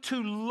you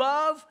to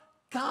love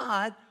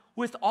God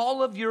with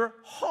all of your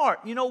heart.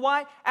 You know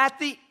why? At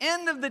the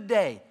end of the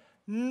day,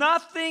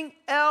 nothing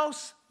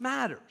else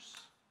matters.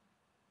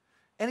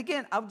 And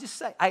again, I would just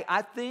say,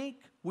 I think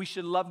we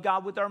should love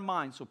God with our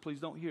minds, so please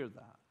don't hear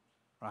that,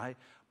 right?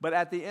 But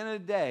at the end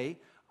of the day,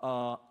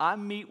 I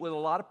meet with a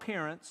lot of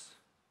parents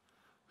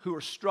who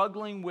are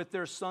struggling with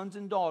their sons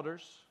and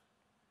daughters.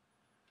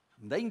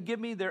 They can give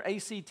me their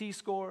ACT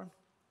score.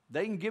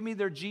 They can give me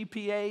their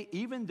GPA,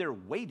 even their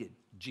weighted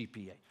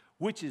GPA,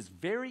 which is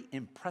very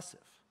impressive.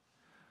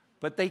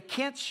 But they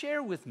can't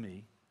share with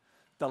me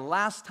the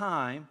last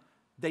time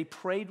they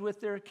prayed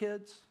with their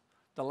kids,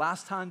 the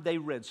last time they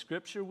read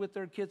scripture with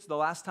their kids, the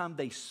last time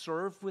they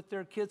served with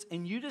their kids.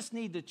 And you just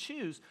need to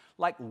choose,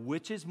 like,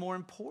 which is more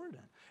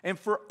important. And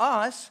for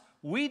us,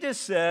 we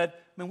just said,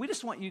 man, we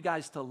just want you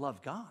guys to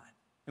love God.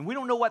 And we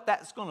don't know what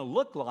that's going to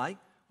look like.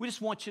 We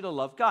just want you to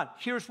love God.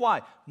 Here's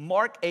why.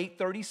 Mark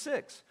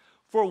 8:36.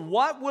 For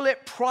what will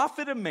it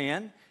profit a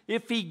man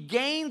if he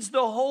gains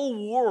the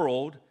whole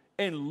world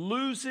and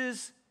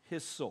loses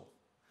his soul?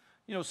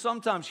 You know,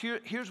 sometimes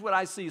here's what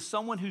I see.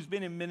 Someone who's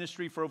been in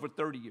ministry for over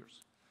 30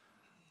 years.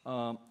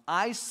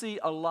 I see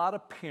a lot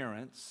of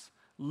parents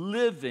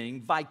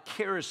living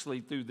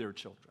vicariously through their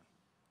children.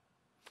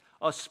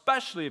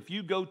 Especially if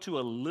you go to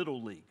a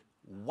little league.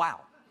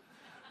 Wow.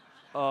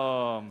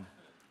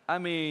 I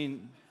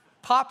mean,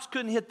 Pops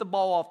couldn't hit the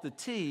ball off the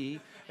tee,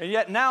 and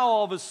yet now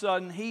all of a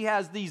sudden he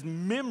has these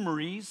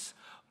memories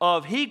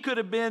of he could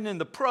have been in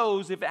the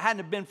pros if it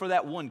hadn't been for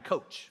that one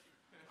coach.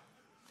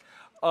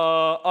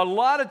 A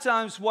lot of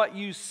times what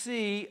you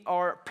see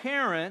are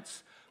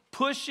parents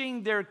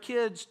pushing their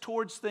kids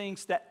towards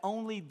things that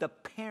only the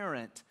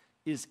parent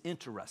is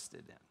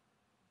interested in.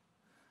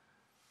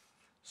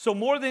 So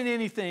more than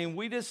anything,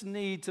 we just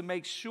need to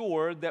make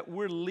sure that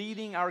we're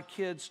leading our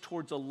kids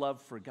towards a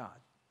love for God,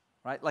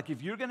 right? Like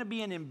if you're going to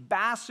be an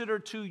ambassador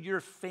to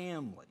your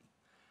family,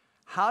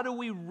 how do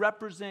we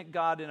represent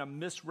God in a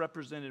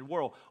misrepresented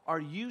world? Are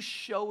you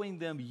showing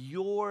them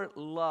your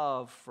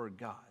love for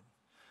God?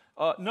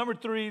 Number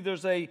 3,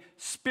 there's a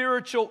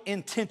spiritual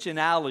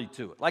intentionality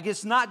to it. Like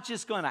it's not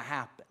just going to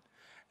happen.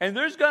 And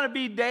there's going to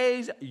be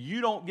days you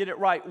don't get it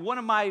right. One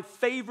of my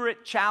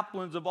favorite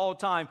chaplains of all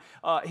time,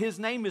 his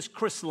name is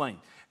Chris Lane.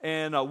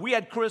 And we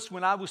had Chris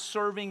when I was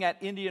serving at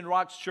Indian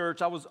Rocks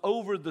Church. I was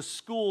over the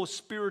school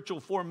spiritual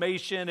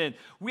formation, and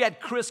we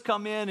had Chris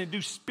come in and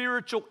do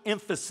spiritual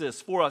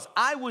emphasis for us.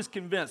 I was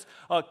convinced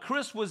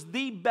Chris was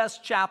the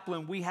best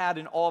chaplain we had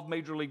in all of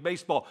Major League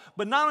Baseball.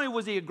 But not only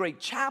was he a great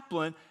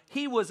chaplain,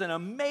 he was an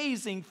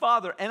amazing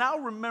father. And I'll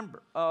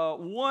remember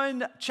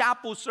one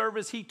chapel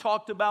service he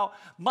talked about,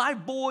 my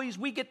boys,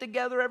 we get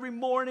together every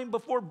morning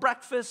before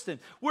breakfast, and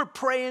we're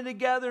praying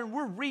together, and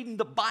we're reading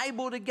the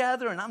Bible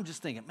together. And I'm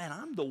just thinking, man,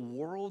 I'm the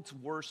world's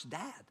worst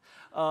dad.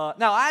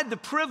 Now, I had the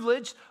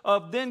privilege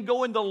of then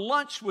going to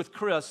lunch with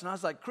Chris. And I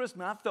was like, Chris,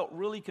 man, I felt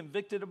really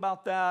convicted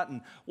about that.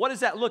 And what does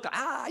that look like?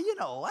 I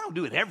don't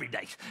do it every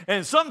day.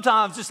 And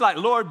sometimes it's like,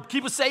 Lord,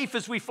 keep us safe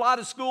as we fly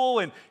to school.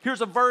 And here's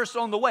a verse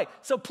on the way.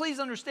 So please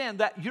understand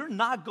that you're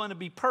not going to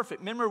be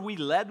perfect. Remember, we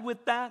led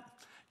with that?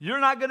 You're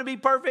not going to be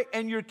perfect,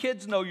 and your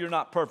kids know you're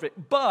not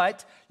perfect.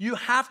 But you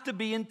have to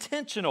be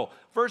intentional.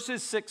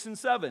 Verses 6 and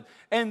 7.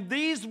 And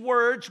these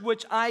words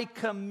which I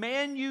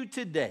command you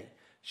today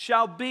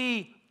shall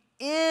be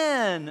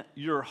in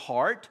your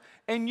heart,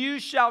 and you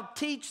shall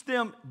teach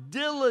them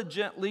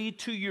diligently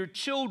to your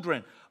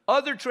children.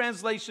 Other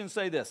translations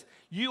say this: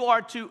 you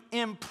are to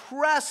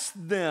impress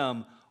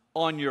them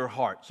on your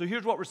heart. So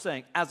here's what we're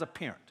saying as a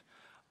parent.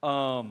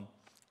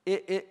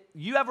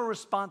 You have a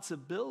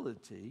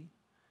responsibility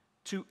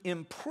to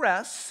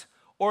impress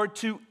or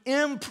to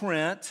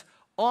imprint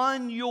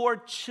on your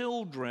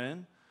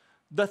children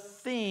the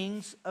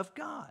things of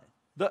God.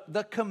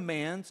 The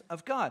commands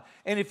of God.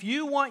 And if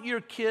you want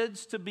your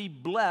kids to be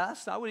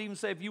blessed, I would even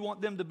say if you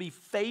want them to be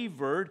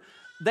favored,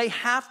 they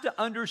have to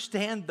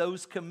understand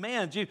those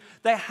commands.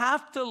 They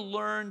have to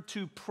learn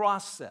to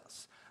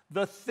process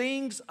the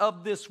things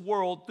of this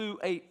world through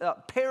a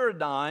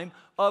paradigm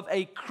of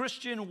a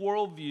Christian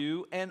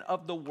worldview and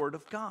of the Word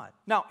of God.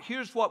 Now,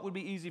 here's what would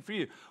be easy for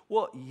you.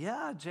 Well,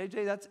 yeah,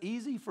 JJ, that's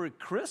easy for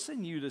Chris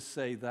and you to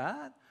say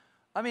that.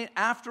 I mean,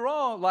 after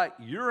all, like,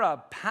 you're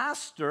a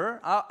pastor.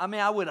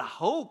 I would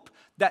hope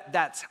that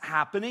that's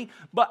happening.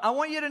 But I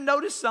want you to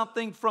notice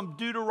something from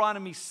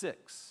Deuteronomy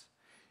 6.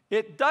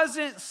 It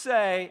doesn't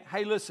say,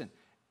 hey, listen,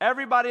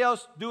 Everybody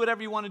else, do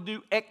whatever you want to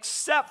do,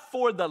 except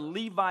for the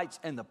Levites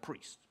and the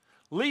priests.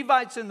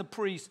 Levites and the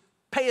priests,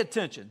 pay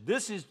attention.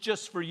 This is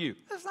just for you.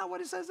 That's not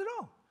what it says at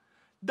all.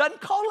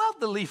 Doesn't call out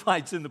the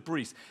Levites and the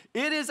priests.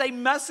 It is a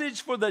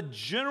message for the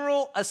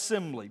general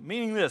assembly,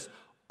 meaning this,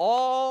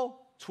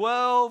 all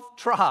 12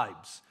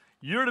 tribes.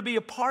 You're to be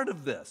a part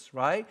of this,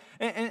 right?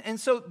 And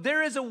so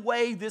there is a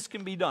way this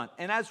can be done.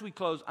 And as we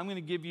close, I'm going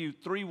to give you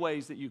 3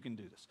 ways that you can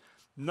do this.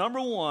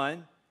 Number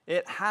 1,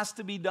 it has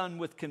to be done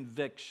with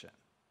conviction,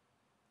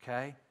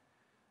 okay?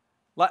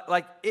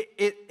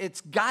 It's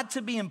got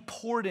to be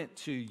important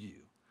to you.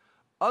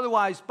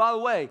 Otherwise, by the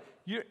way,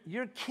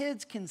 your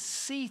kids can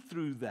see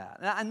through that.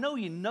 Now, I know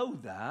you know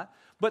that,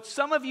 but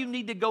some of you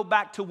need to go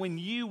back to when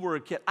you were a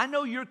kid. I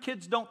know your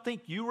kids don't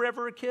think you were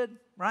ever a kid,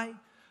 right?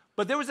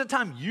 But there was a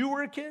time you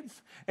were a kid,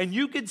 and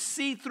you could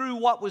see through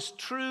what was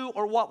true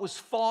or what was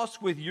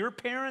false with your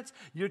parents.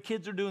 Your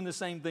kids are doing the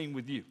same thing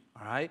with you,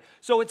 all right?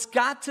 So it's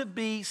got to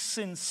be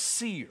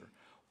sincere.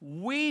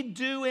 We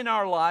do in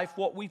our life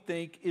what we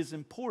think is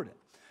important.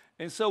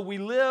 And so we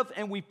live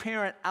and we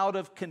parent out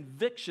of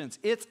convictions.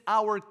 It's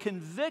our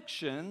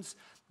convictions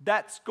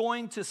that's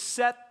going to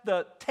set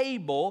the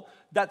table,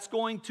 that's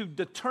going to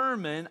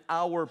determine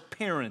our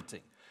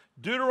parenting.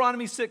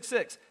 Deuteronomy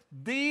 6:6.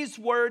 These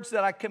words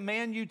that I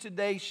command you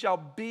today shall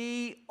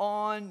be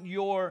on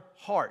your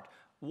heart.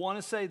 I want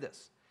to say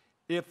this.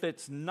 If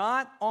it's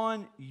not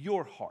on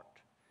your heart,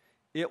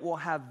 it will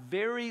have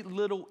very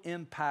little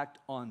impact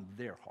on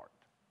their heart.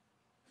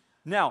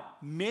 Now,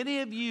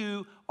 many of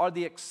you are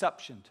the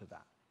exception to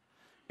that.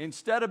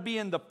 Instead of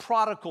being the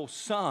prodigal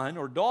son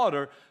or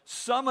daughter,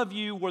 some of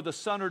you were the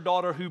son or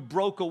daughter who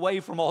broke away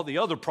from all the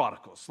other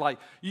prodigals. Like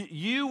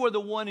you were the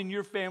one in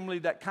your family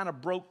that kind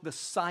of broke the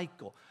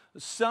cycle.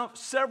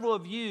 Several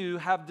of you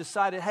have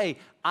decided, hey,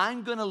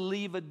 I'm going to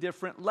leave a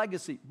different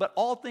legacy. But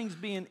all things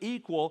being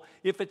equal,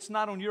 if it's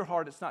not on your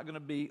heart, it's not going to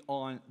be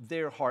on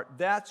their heart.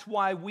 That's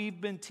why we've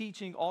been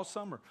teaching all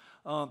summer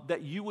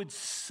that you would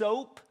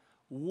soap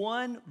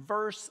 1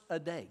 verse a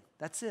day.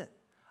 That's it.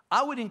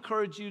 I would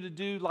encourage you to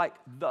do like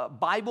the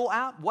Bible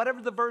app,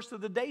 whatever the verse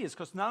of the day is,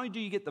 because not only do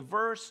you get the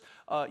verse,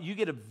 you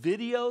get a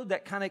video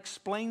that kind of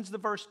explains the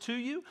verse to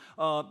you.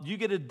 You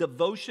get a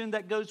devotion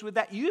that goes with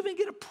that. You even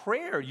get a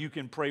prayer you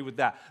can pray with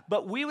that.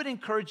 But we would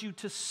encourage you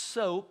to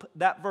soap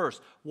that verse.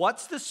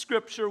 What's the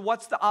scripture?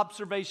 What's the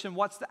observation?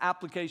 What's the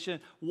application?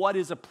 What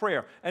is a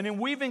prayer? And then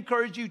we've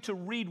encouraged you to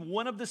read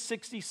one of the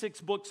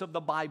 66 books of the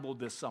Bible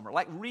this summer.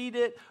 Like read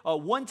it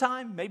one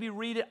time, maybe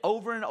read it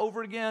over and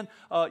over again.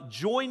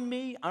 Join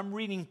me. I'm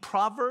reading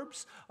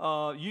Proverbs.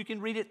 You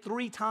can read it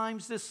 3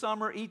 times this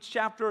summer, each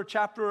chapter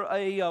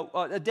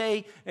a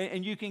day,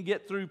 and you can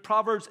get through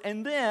Proverbs.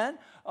 And then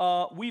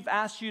we've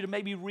asked you to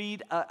maybe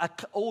read an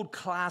old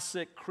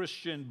classic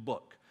Christian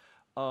book,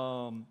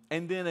 and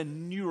then a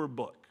newer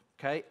book.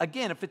 Okay?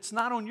 Again, if it's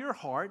not on your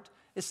heart,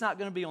 it's not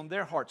going to be on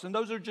their hearts. And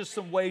those are just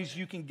some ways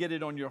you can get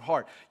it on your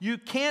heart. You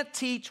can't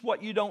teach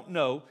what you don't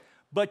know,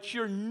 but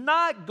you're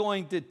not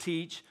going to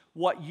teach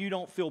what you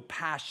don't feel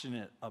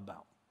passionate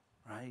about,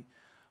 right?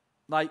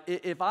 Like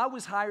if I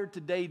was hired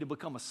today to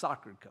become a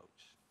soccer coach,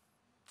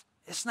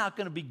 it's not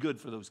going to be good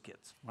for those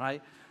kids,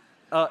 right?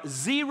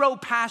 Zero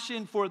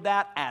passion for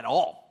that at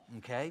all,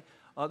 okay?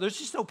 There's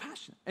just no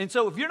passion. And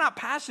so if you're not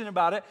passionate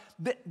about it,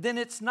 then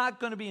it's not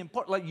going to be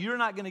important. Like you're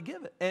not going to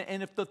give it.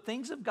 And if the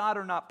things of God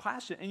are not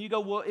passionate, and you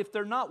go, well, if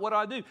they're not, what do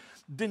I do?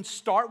 Then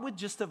start with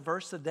just a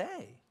verse a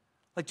day.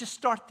 Like just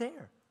start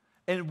there.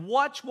 And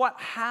watch what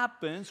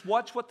happens.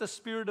 Watch what the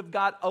Spirit of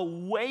God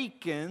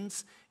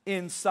awakens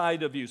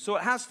inside of you. So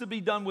it has to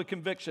be done with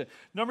conviction.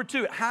 Number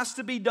 2, it has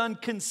to be done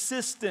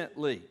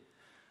consistently.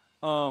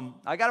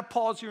 I got to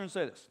pause here and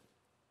say this.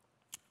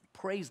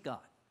 Praise God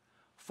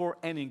for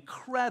an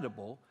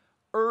incredible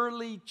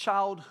early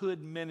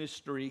childhood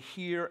ministry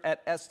here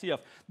at STF.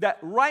 That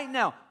right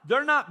now,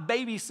 they're not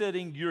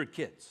babysitting your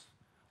kids.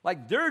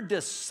 Like they're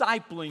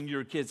discipling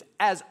your kids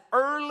as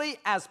early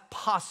as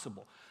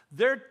possible.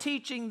 They're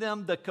teaching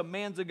them the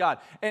commands of God.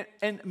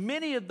 And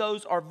many of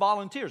those are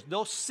volunteers.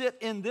 They'll sit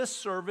in this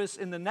service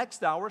in the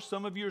next hour.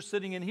 Some of you are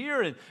sitting in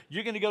here and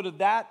you're going to go to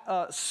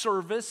that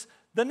service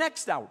the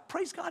next hour.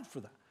 Praise God for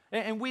that.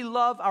 And we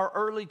love our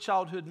early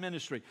childhood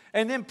ministry.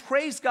 And then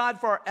praise God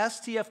for our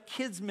STF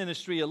Kids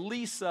ministry,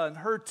 Elisa and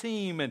her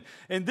team.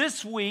 And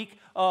this week,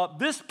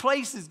 this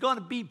place is going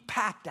to be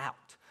packed out.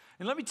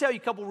 And let me tell you a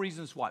couple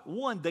reasons why.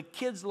 One, the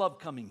kids love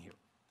coming here.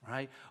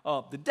 Right?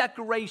 The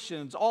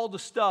decorations, all the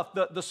stuff,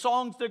 the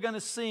songs they're going to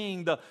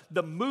sing,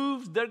 the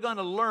moves they're going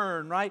to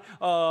learn, right?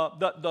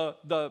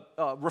 The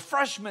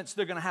refreshments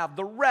they're going to have,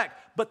 the rec,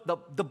 but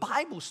the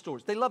Bible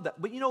stories, they love that.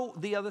 But you know,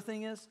 the other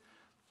thing is,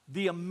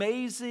 the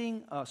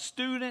amazing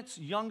students,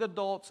 young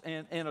adults,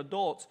 and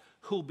adults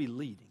who'll be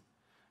leading.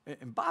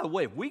 And by the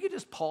way, if we could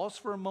just pause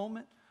for a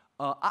moment,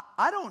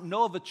 I don't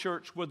know of a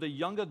church where the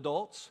young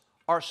adults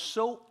are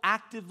so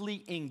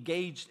actively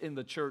engaged in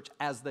the church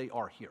as they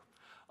are here.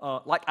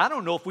 Like, I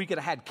don't know if we could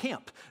have had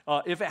camp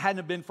if it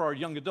hadn't been for our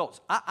young adults.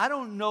 I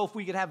don't know if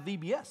we could have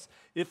VBS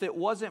if it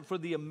wasn't for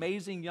the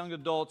amazing young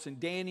adults and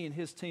Danny and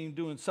his team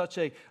doing such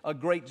a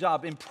great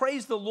job. And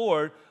praise the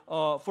Lord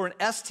for an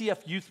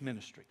STF youth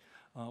ministry.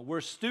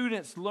 Where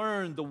students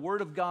learn the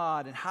Word of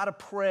God and how to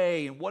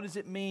pray and what does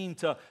it mean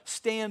to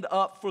stand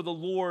up for the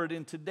Lord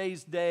in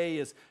today's day.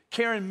 As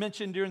Karen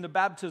mentioned during the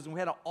baptism, we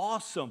had an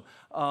awesome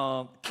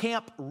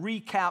camp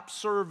recap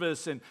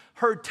service and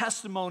heard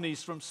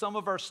testimonies from some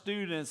of our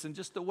students and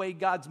just the way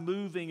God's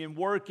moving and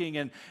working.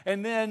 And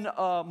then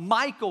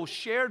Michael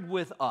shared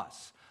with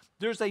us.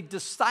 There's a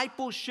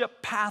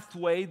discipleship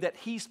pathway that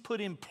he's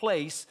put in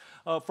place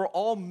for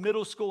all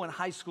middle school and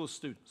high school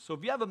students. So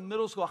if you have a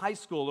middle school, high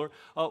schooler,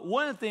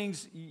 one of the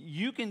things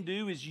you can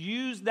do is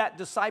use that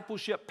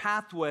discipleship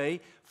pathway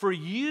for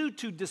you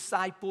to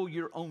disciple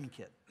your own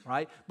kid,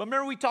 right? But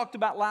remember we talked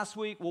about last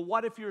week, well,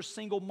 what if you're a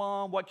single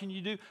mom? What can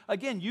you do?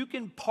 Again, you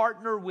can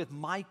partner with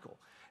Michael.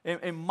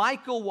 And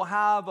Michael will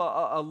have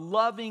a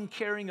loving,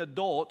 caring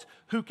adult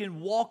who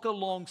can walk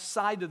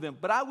alongside of them.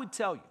 But I would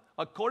tell you,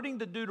 according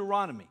to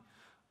Deuteronomy,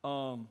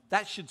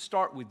 that should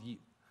start with you.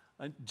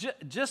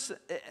 Just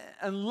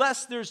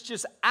unless there's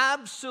just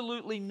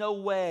absolutely no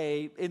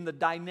way in the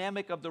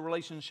dynamic of the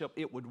relationship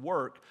it would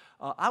work,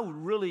 I would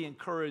really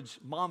encourage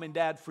mom and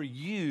dad for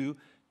you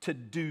to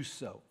do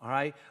so, all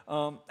right?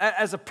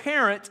 As a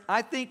parent,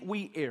 I think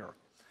we err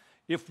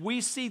if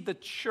we see the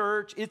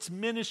church, its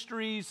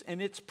ministries,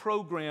 and its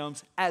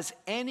programs as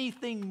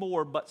anything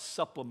more but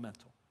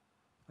supplemental.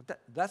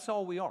 That's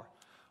all we are.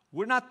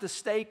 We're not the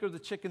steak or the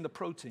chicken, the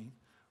protein.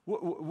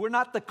 We're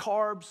not the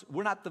carbs.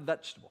 We're not the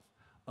vegetable.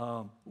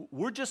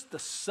 We're just the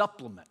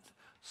supplement.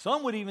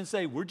 Some would even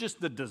say we're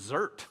just the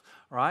dessert,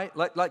 right?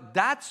 Like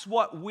that's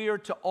what we're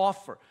to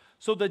offer.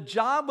 So the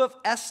job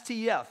of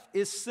STF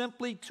is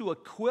simply to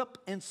equip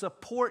and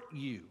support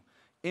you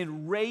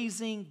in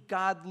raising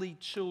godly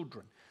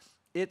children.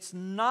 It's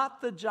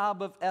not the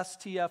job of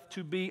STF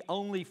to be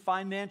only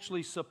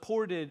financially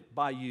supported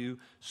by you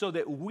so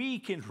that we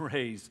can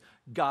raise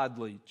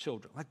godly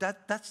children. Like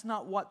that's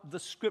not what the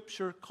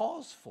scripture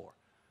calls for.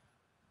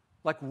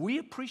 Like, we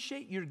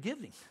appreciate your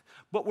giving,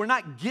 but we're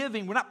not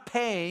giving, we're not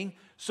paying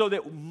so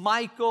that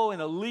Michael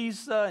and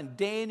Elisa and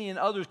Danny and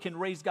others can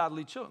raise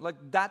godly children. Like,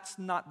 that's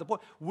not the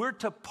point. We're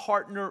to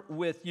partner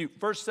with you.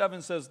 Verse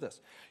 7 says this,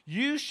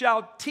 you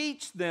shall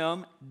teach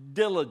them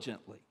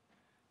diligently.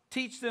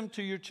 Teach them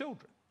to your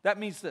children. That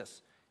means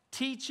this,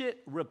 teach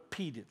it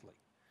repeatedly.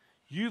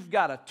 You've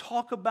got to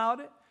talk about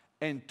it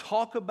and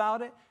talk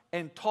about it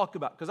and talk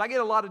about it. Because I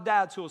get a lot of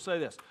dads who will say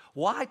this,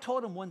 well, I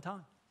taught them one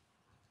time.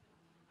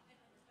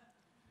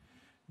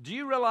 Do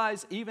you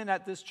realize even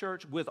at this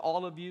church with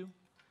all of you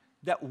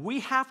that we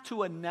have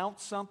to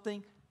announce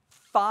something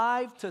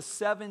 5 to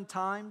 7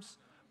 times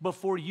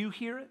before you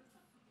hear it?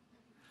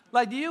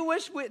 Like, do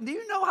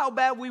you know how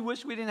bad we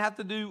wish we didn't have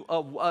to do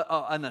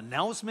an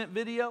announcement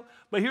video?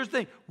 But here's the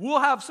thing. We'll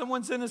have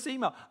someone send us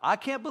email. I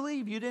can't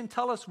believe you didn't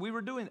tell us we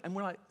were doing it. And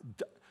we're like,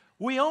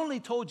 we only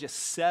told you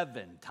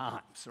 7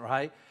 times,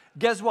 right?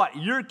 Guess what?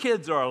 Your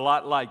kids are a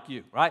lot like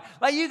you, right?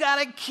 Like, you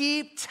got to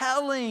keep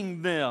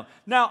telling them.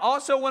 Now,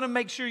 also want to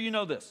make sure you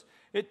know this.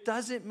 It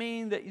doesn't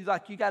mean that you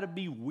got to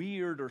be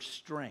weird or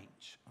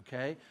strange,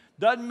 okay?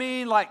 Doesn't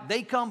mean like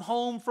they come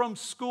home from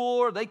school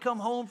or they come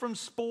home from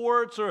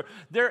sports or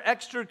their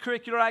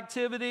extracurricular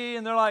activity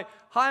and they're like,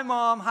 hi,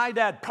 Mom, hi,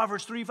 Dad,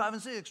 Proverbs 3, 5,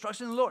 and 6,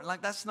 trust in the Lord.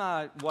 Like, that's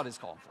not what it's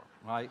called for,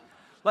 right?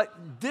 Like,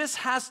 this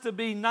has to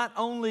be not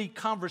only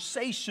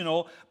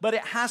conversational, but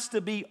it has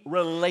to be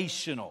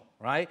relational,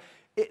 right?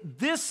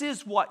 This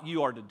is what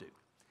you are to do.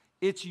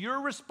 It's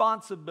your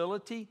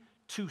responsibility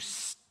to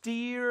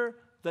steer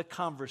the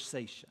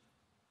conversation.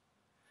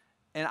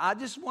 And I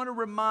just want to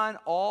remind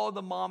all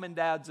the mom and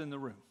dads in the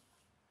room,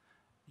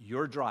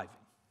 you're driving.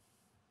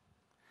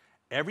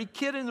 Every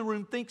kid in the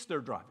room thinks they're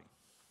driving.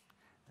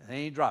 They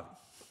ain't driving.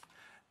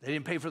 They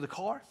didn't pay for the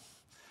car.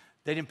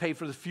 They didn't pay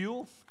for the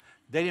fuel.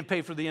 They didn't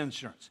pay for the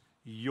insurance.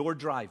 You're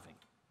driving.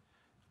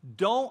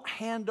 Don't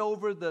hand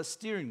over the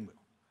steering wheel.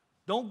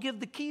 Don't give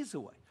the keys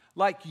away.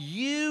 Like,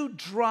 you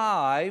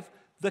drive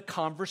the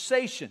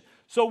conversation.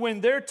 So when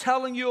they're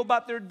telling you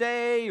about their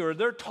day or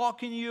they're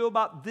talking to you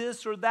about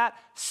this or that,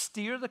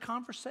 steer the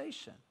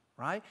conversation,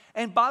 right?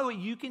 And by the way,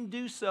 you can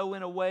do so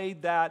in a way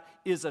that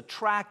is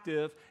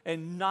attractive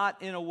and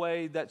not in a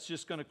way that's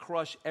just going to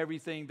crush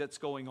everything that's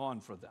going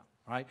on for them.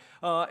 Right?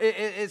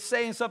 It's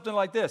saying something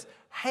like this.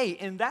 Hey,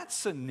 in that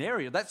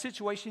scenario, that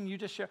situation you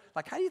just shared,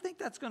 like, how do you think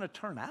that's going to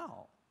turn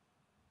out?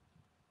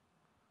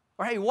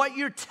 Or, hey, what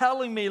you're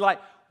telling me,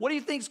 like, what do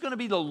you think is going to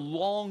be the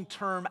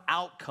long-term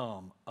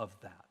outcome of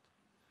that?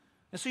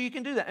 And so you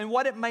can do that. And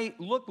what it may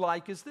look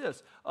like is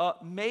this.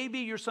 Maybe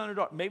your son or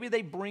daughter, maybe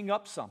they bring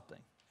up something.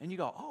 And you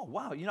go, oh,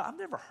 wow, I've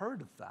never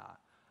heard of that.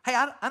 Hey,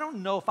 I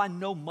don't know if I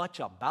know much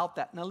about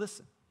that. Now,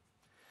 listen.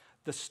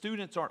 The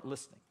students aren't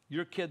listening.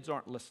 Your kids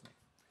aren't listening.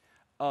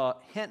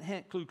 Hint,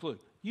 hint, clue, clue.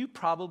 You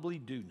probably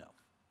do know.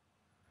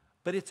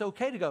 But it's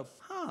okay to go,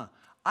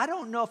 I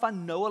don't know if I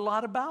know a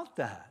lot about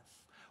that.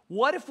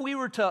 What if we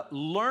were to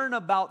learn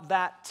about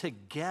that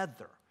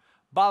together?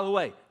 By the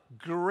way,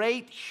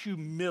 great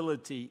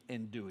humility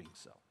in doing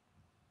so.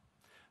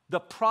 The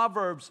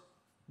Proverbs,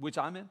 which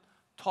I'm in,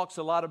 talks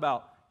a lot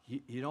about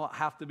you don't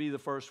have to be the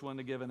first one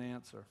to give an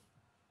answer.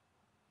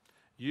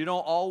 You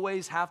don't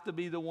always have to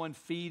be the one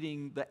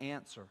feeding the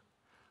answer.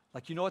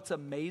 Like, you know what's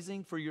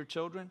amazing for your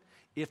children?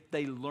 If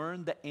they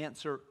learn the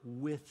answer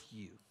with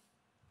you.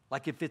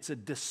 Like if it's a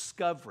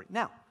discovery.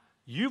 Now,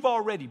 you've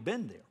already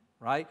been there,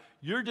 right?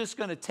 You're just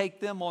going to take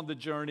them on the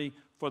journey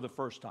for the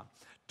first time.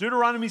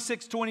 Deuteronomy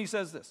 6:20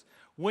 says this.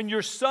 When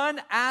your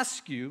son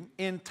asks you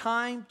in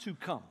time to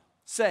come,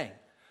 saying,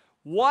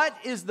 what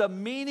is the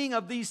meaning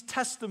of these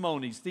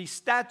testimonies, these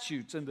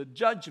statutes, and the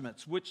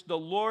judgments which the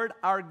Lord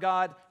our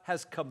God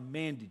has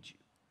commanded you?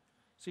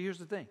 So here's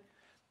the thing.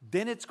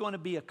 Then it's going to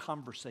be a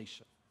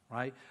conversation,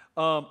 right?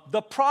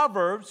 The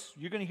Proverbs,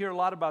 you're going to hear a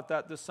lot about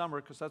that this summer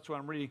because that's what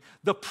I'm reading.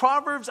 The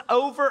Proverbs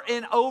over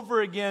and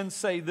over again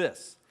say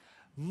this.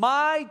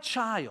 My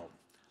child,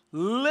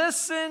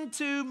 listen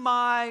to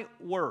my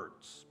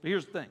words. But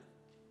here's the thing.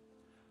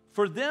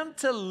 For them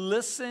to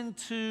listen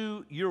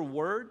to your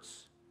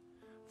words,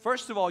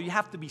 first of all, you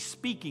have to be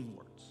speaking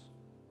words.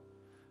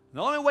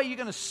 The only way you're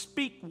going to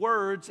speak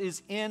words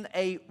is in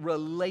a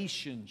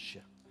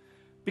relationship.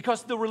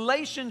 Because the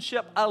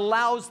relationship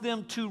allows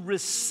them to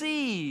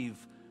receive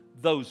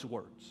those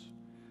words.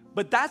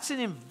 But that's an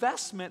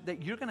investment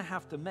that you're going to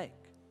have to make.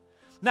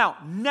 Now,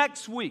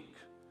 next week,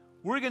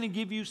 we're going to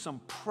give you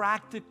some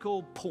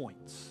practical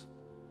points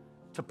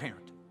to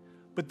parenting.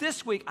 But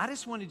this week, I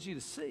just wanted you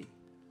to see,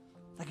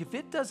 like if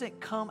it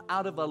doesn't come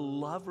out of a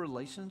love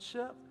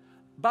relationship,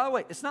 by the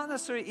way, it's not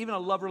necessarily even a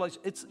love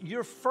relationship. It's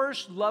your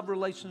first love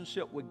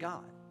relationship with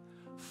God.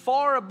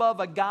 Far above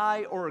a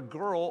guy or a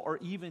girl or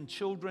even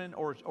children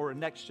or a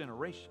next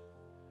generation.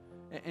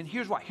 And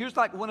here's why. Here's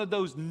like one of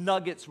those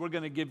nuggets we're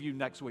going to give you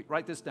next week.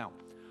 Write this down.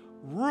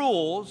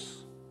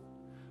 Rules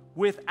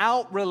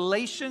without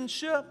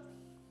relationship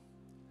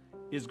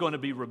is going to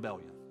be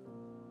rebellion.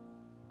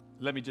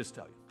 Let me just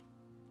tell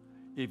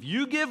you. If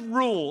you give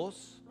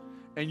rules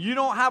and you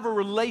don't have a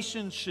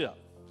relationship,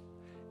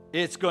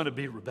 it's going to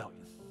be rebellion.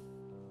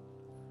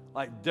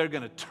 Like they're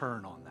going to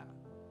turn on that.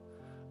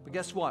 But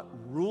guess what?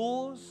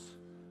 Rules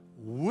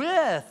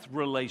with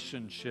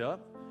relationship,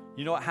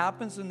 you know what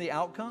happens in the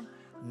outcome?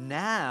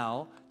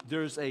 Now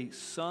there's a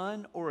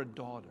son or a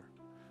daughter.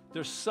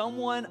 There's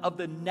someone of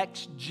the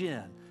next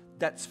gen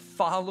that's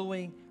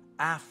following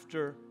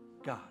after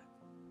God.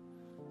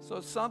 So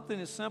it's something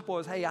as simple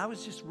as, hey, I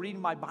was just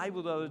reading my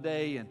Bible the other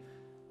day and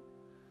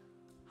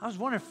I was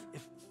wondering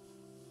if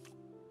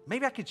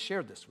maybe I could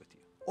share this with you.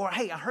 Or,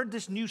 hey, I heard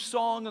this new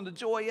song on the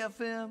Joy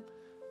FM.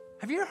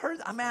 Have you ever heard?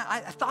 I mean,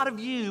 I thought of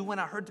you when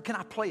I heard, can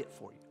I play it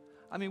for you?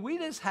 I mean, we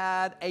just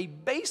had a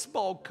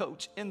baseball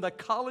coach in the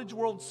College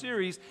World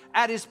Series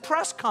at his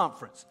press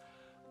conference.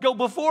 Go,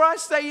 before I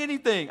say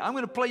anything, I'm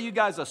going to play you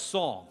guys a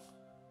song.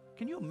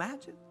 Can you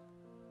imagine?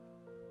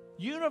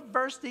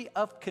 University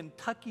of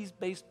Kentucky's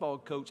baseball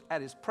coach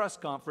at his press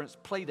conference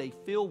played a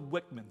Phil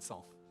Wickman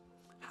song.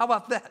 How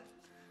about that?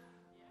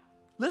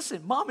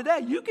 Listen, mom and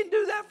dad, you can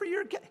do that for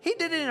your kid. He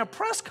did it in a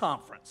press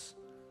conference.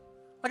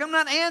 Like, I'm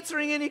not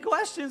answering any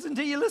questions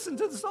until you listen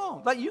to the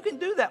song. Like, you can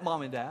do that,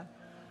 mom and dad.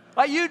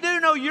 Like, you do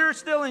know you're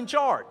still in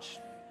charge.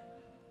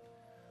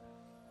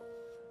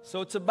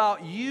 So it's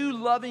about you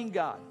loving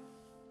God.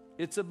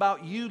 It's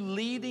about you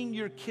leading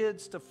your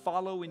kids to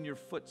follow in your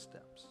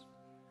footsteps.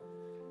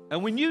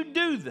 And when you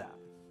do that,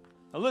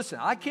 now listen,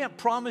 I can't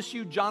promise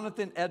you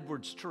Jonathan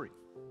Edwards' tree.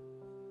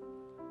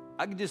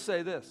 I can just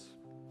say this.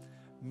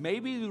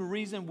 Maybe the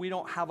reason we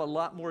don't have a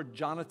lot more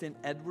Jonathan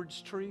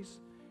Edwards trees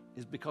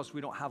is because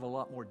we don't have a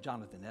lot more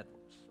Jonathan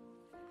Edwards.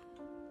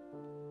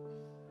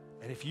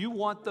 And if you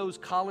want those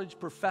college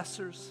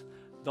professors,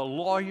 the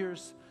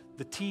lawyers,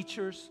 the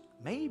teachers,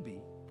 maybe,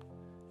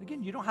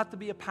 again, you don't have to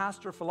be a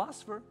pastor or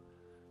philosopher.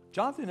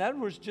 Jonathan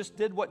Edwards just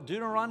did what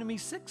Deuteronomy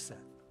 6 said.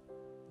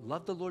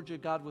 Love the Lord your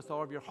God with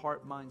all of your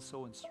heart, mind,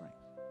 soul, and strength.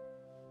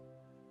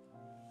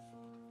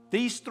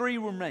 These three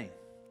remain.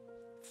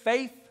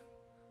 Faith,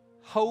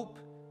 hope,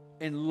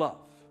 and love.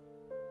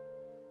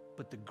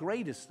 But the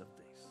greatest of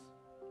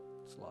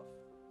these is love.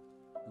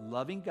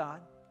 Loving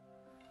God,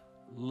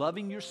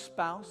 loving your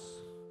spouse,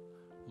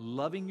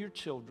 loving your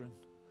children,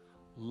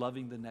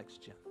 loving the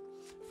next gen.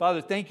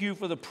 Father, thank you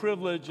for the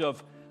privilege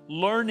of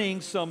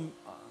learning some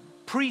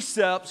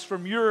precepts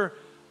from your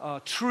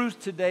truth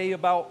today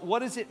about what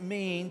does it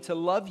mean to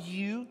love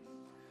you?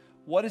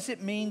 What does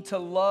it mean to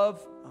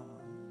love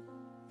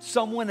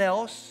someone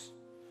else?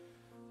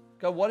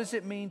 God, what does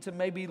it mean to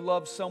maybe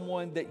love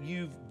someone that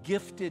you've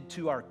gifted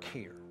to our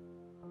care?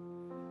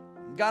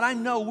 God, I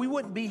know we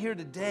wouldn't be here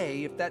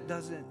today if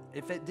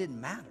it didn't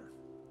matter.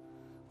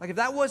 Like if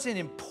that wasn't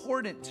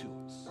important to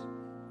us,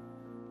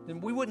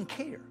 then we wouldn't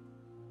care.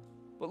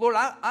 But Lord,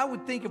 I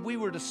would think if we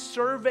were to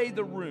survey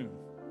the room,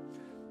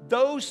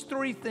 those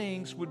three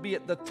things would be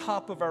at the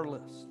top of our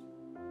list.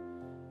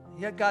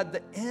 Yet, God,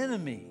 the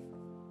enemy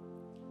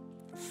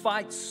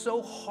fights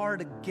so hard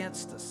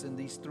against us in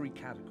these three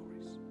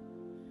categories.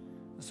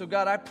 So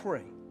God, I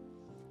pray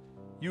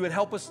you would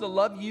help us to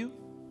love you.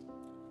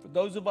 For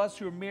those of us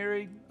who are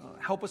married,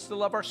 help us to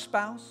love our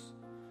spouse.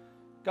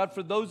 God,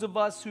 for those of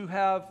us who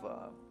have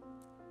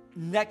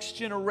next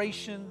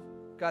generation,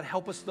 God,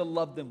 help us to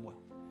love them well.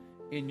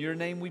 In your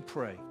name we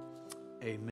pray. Amen.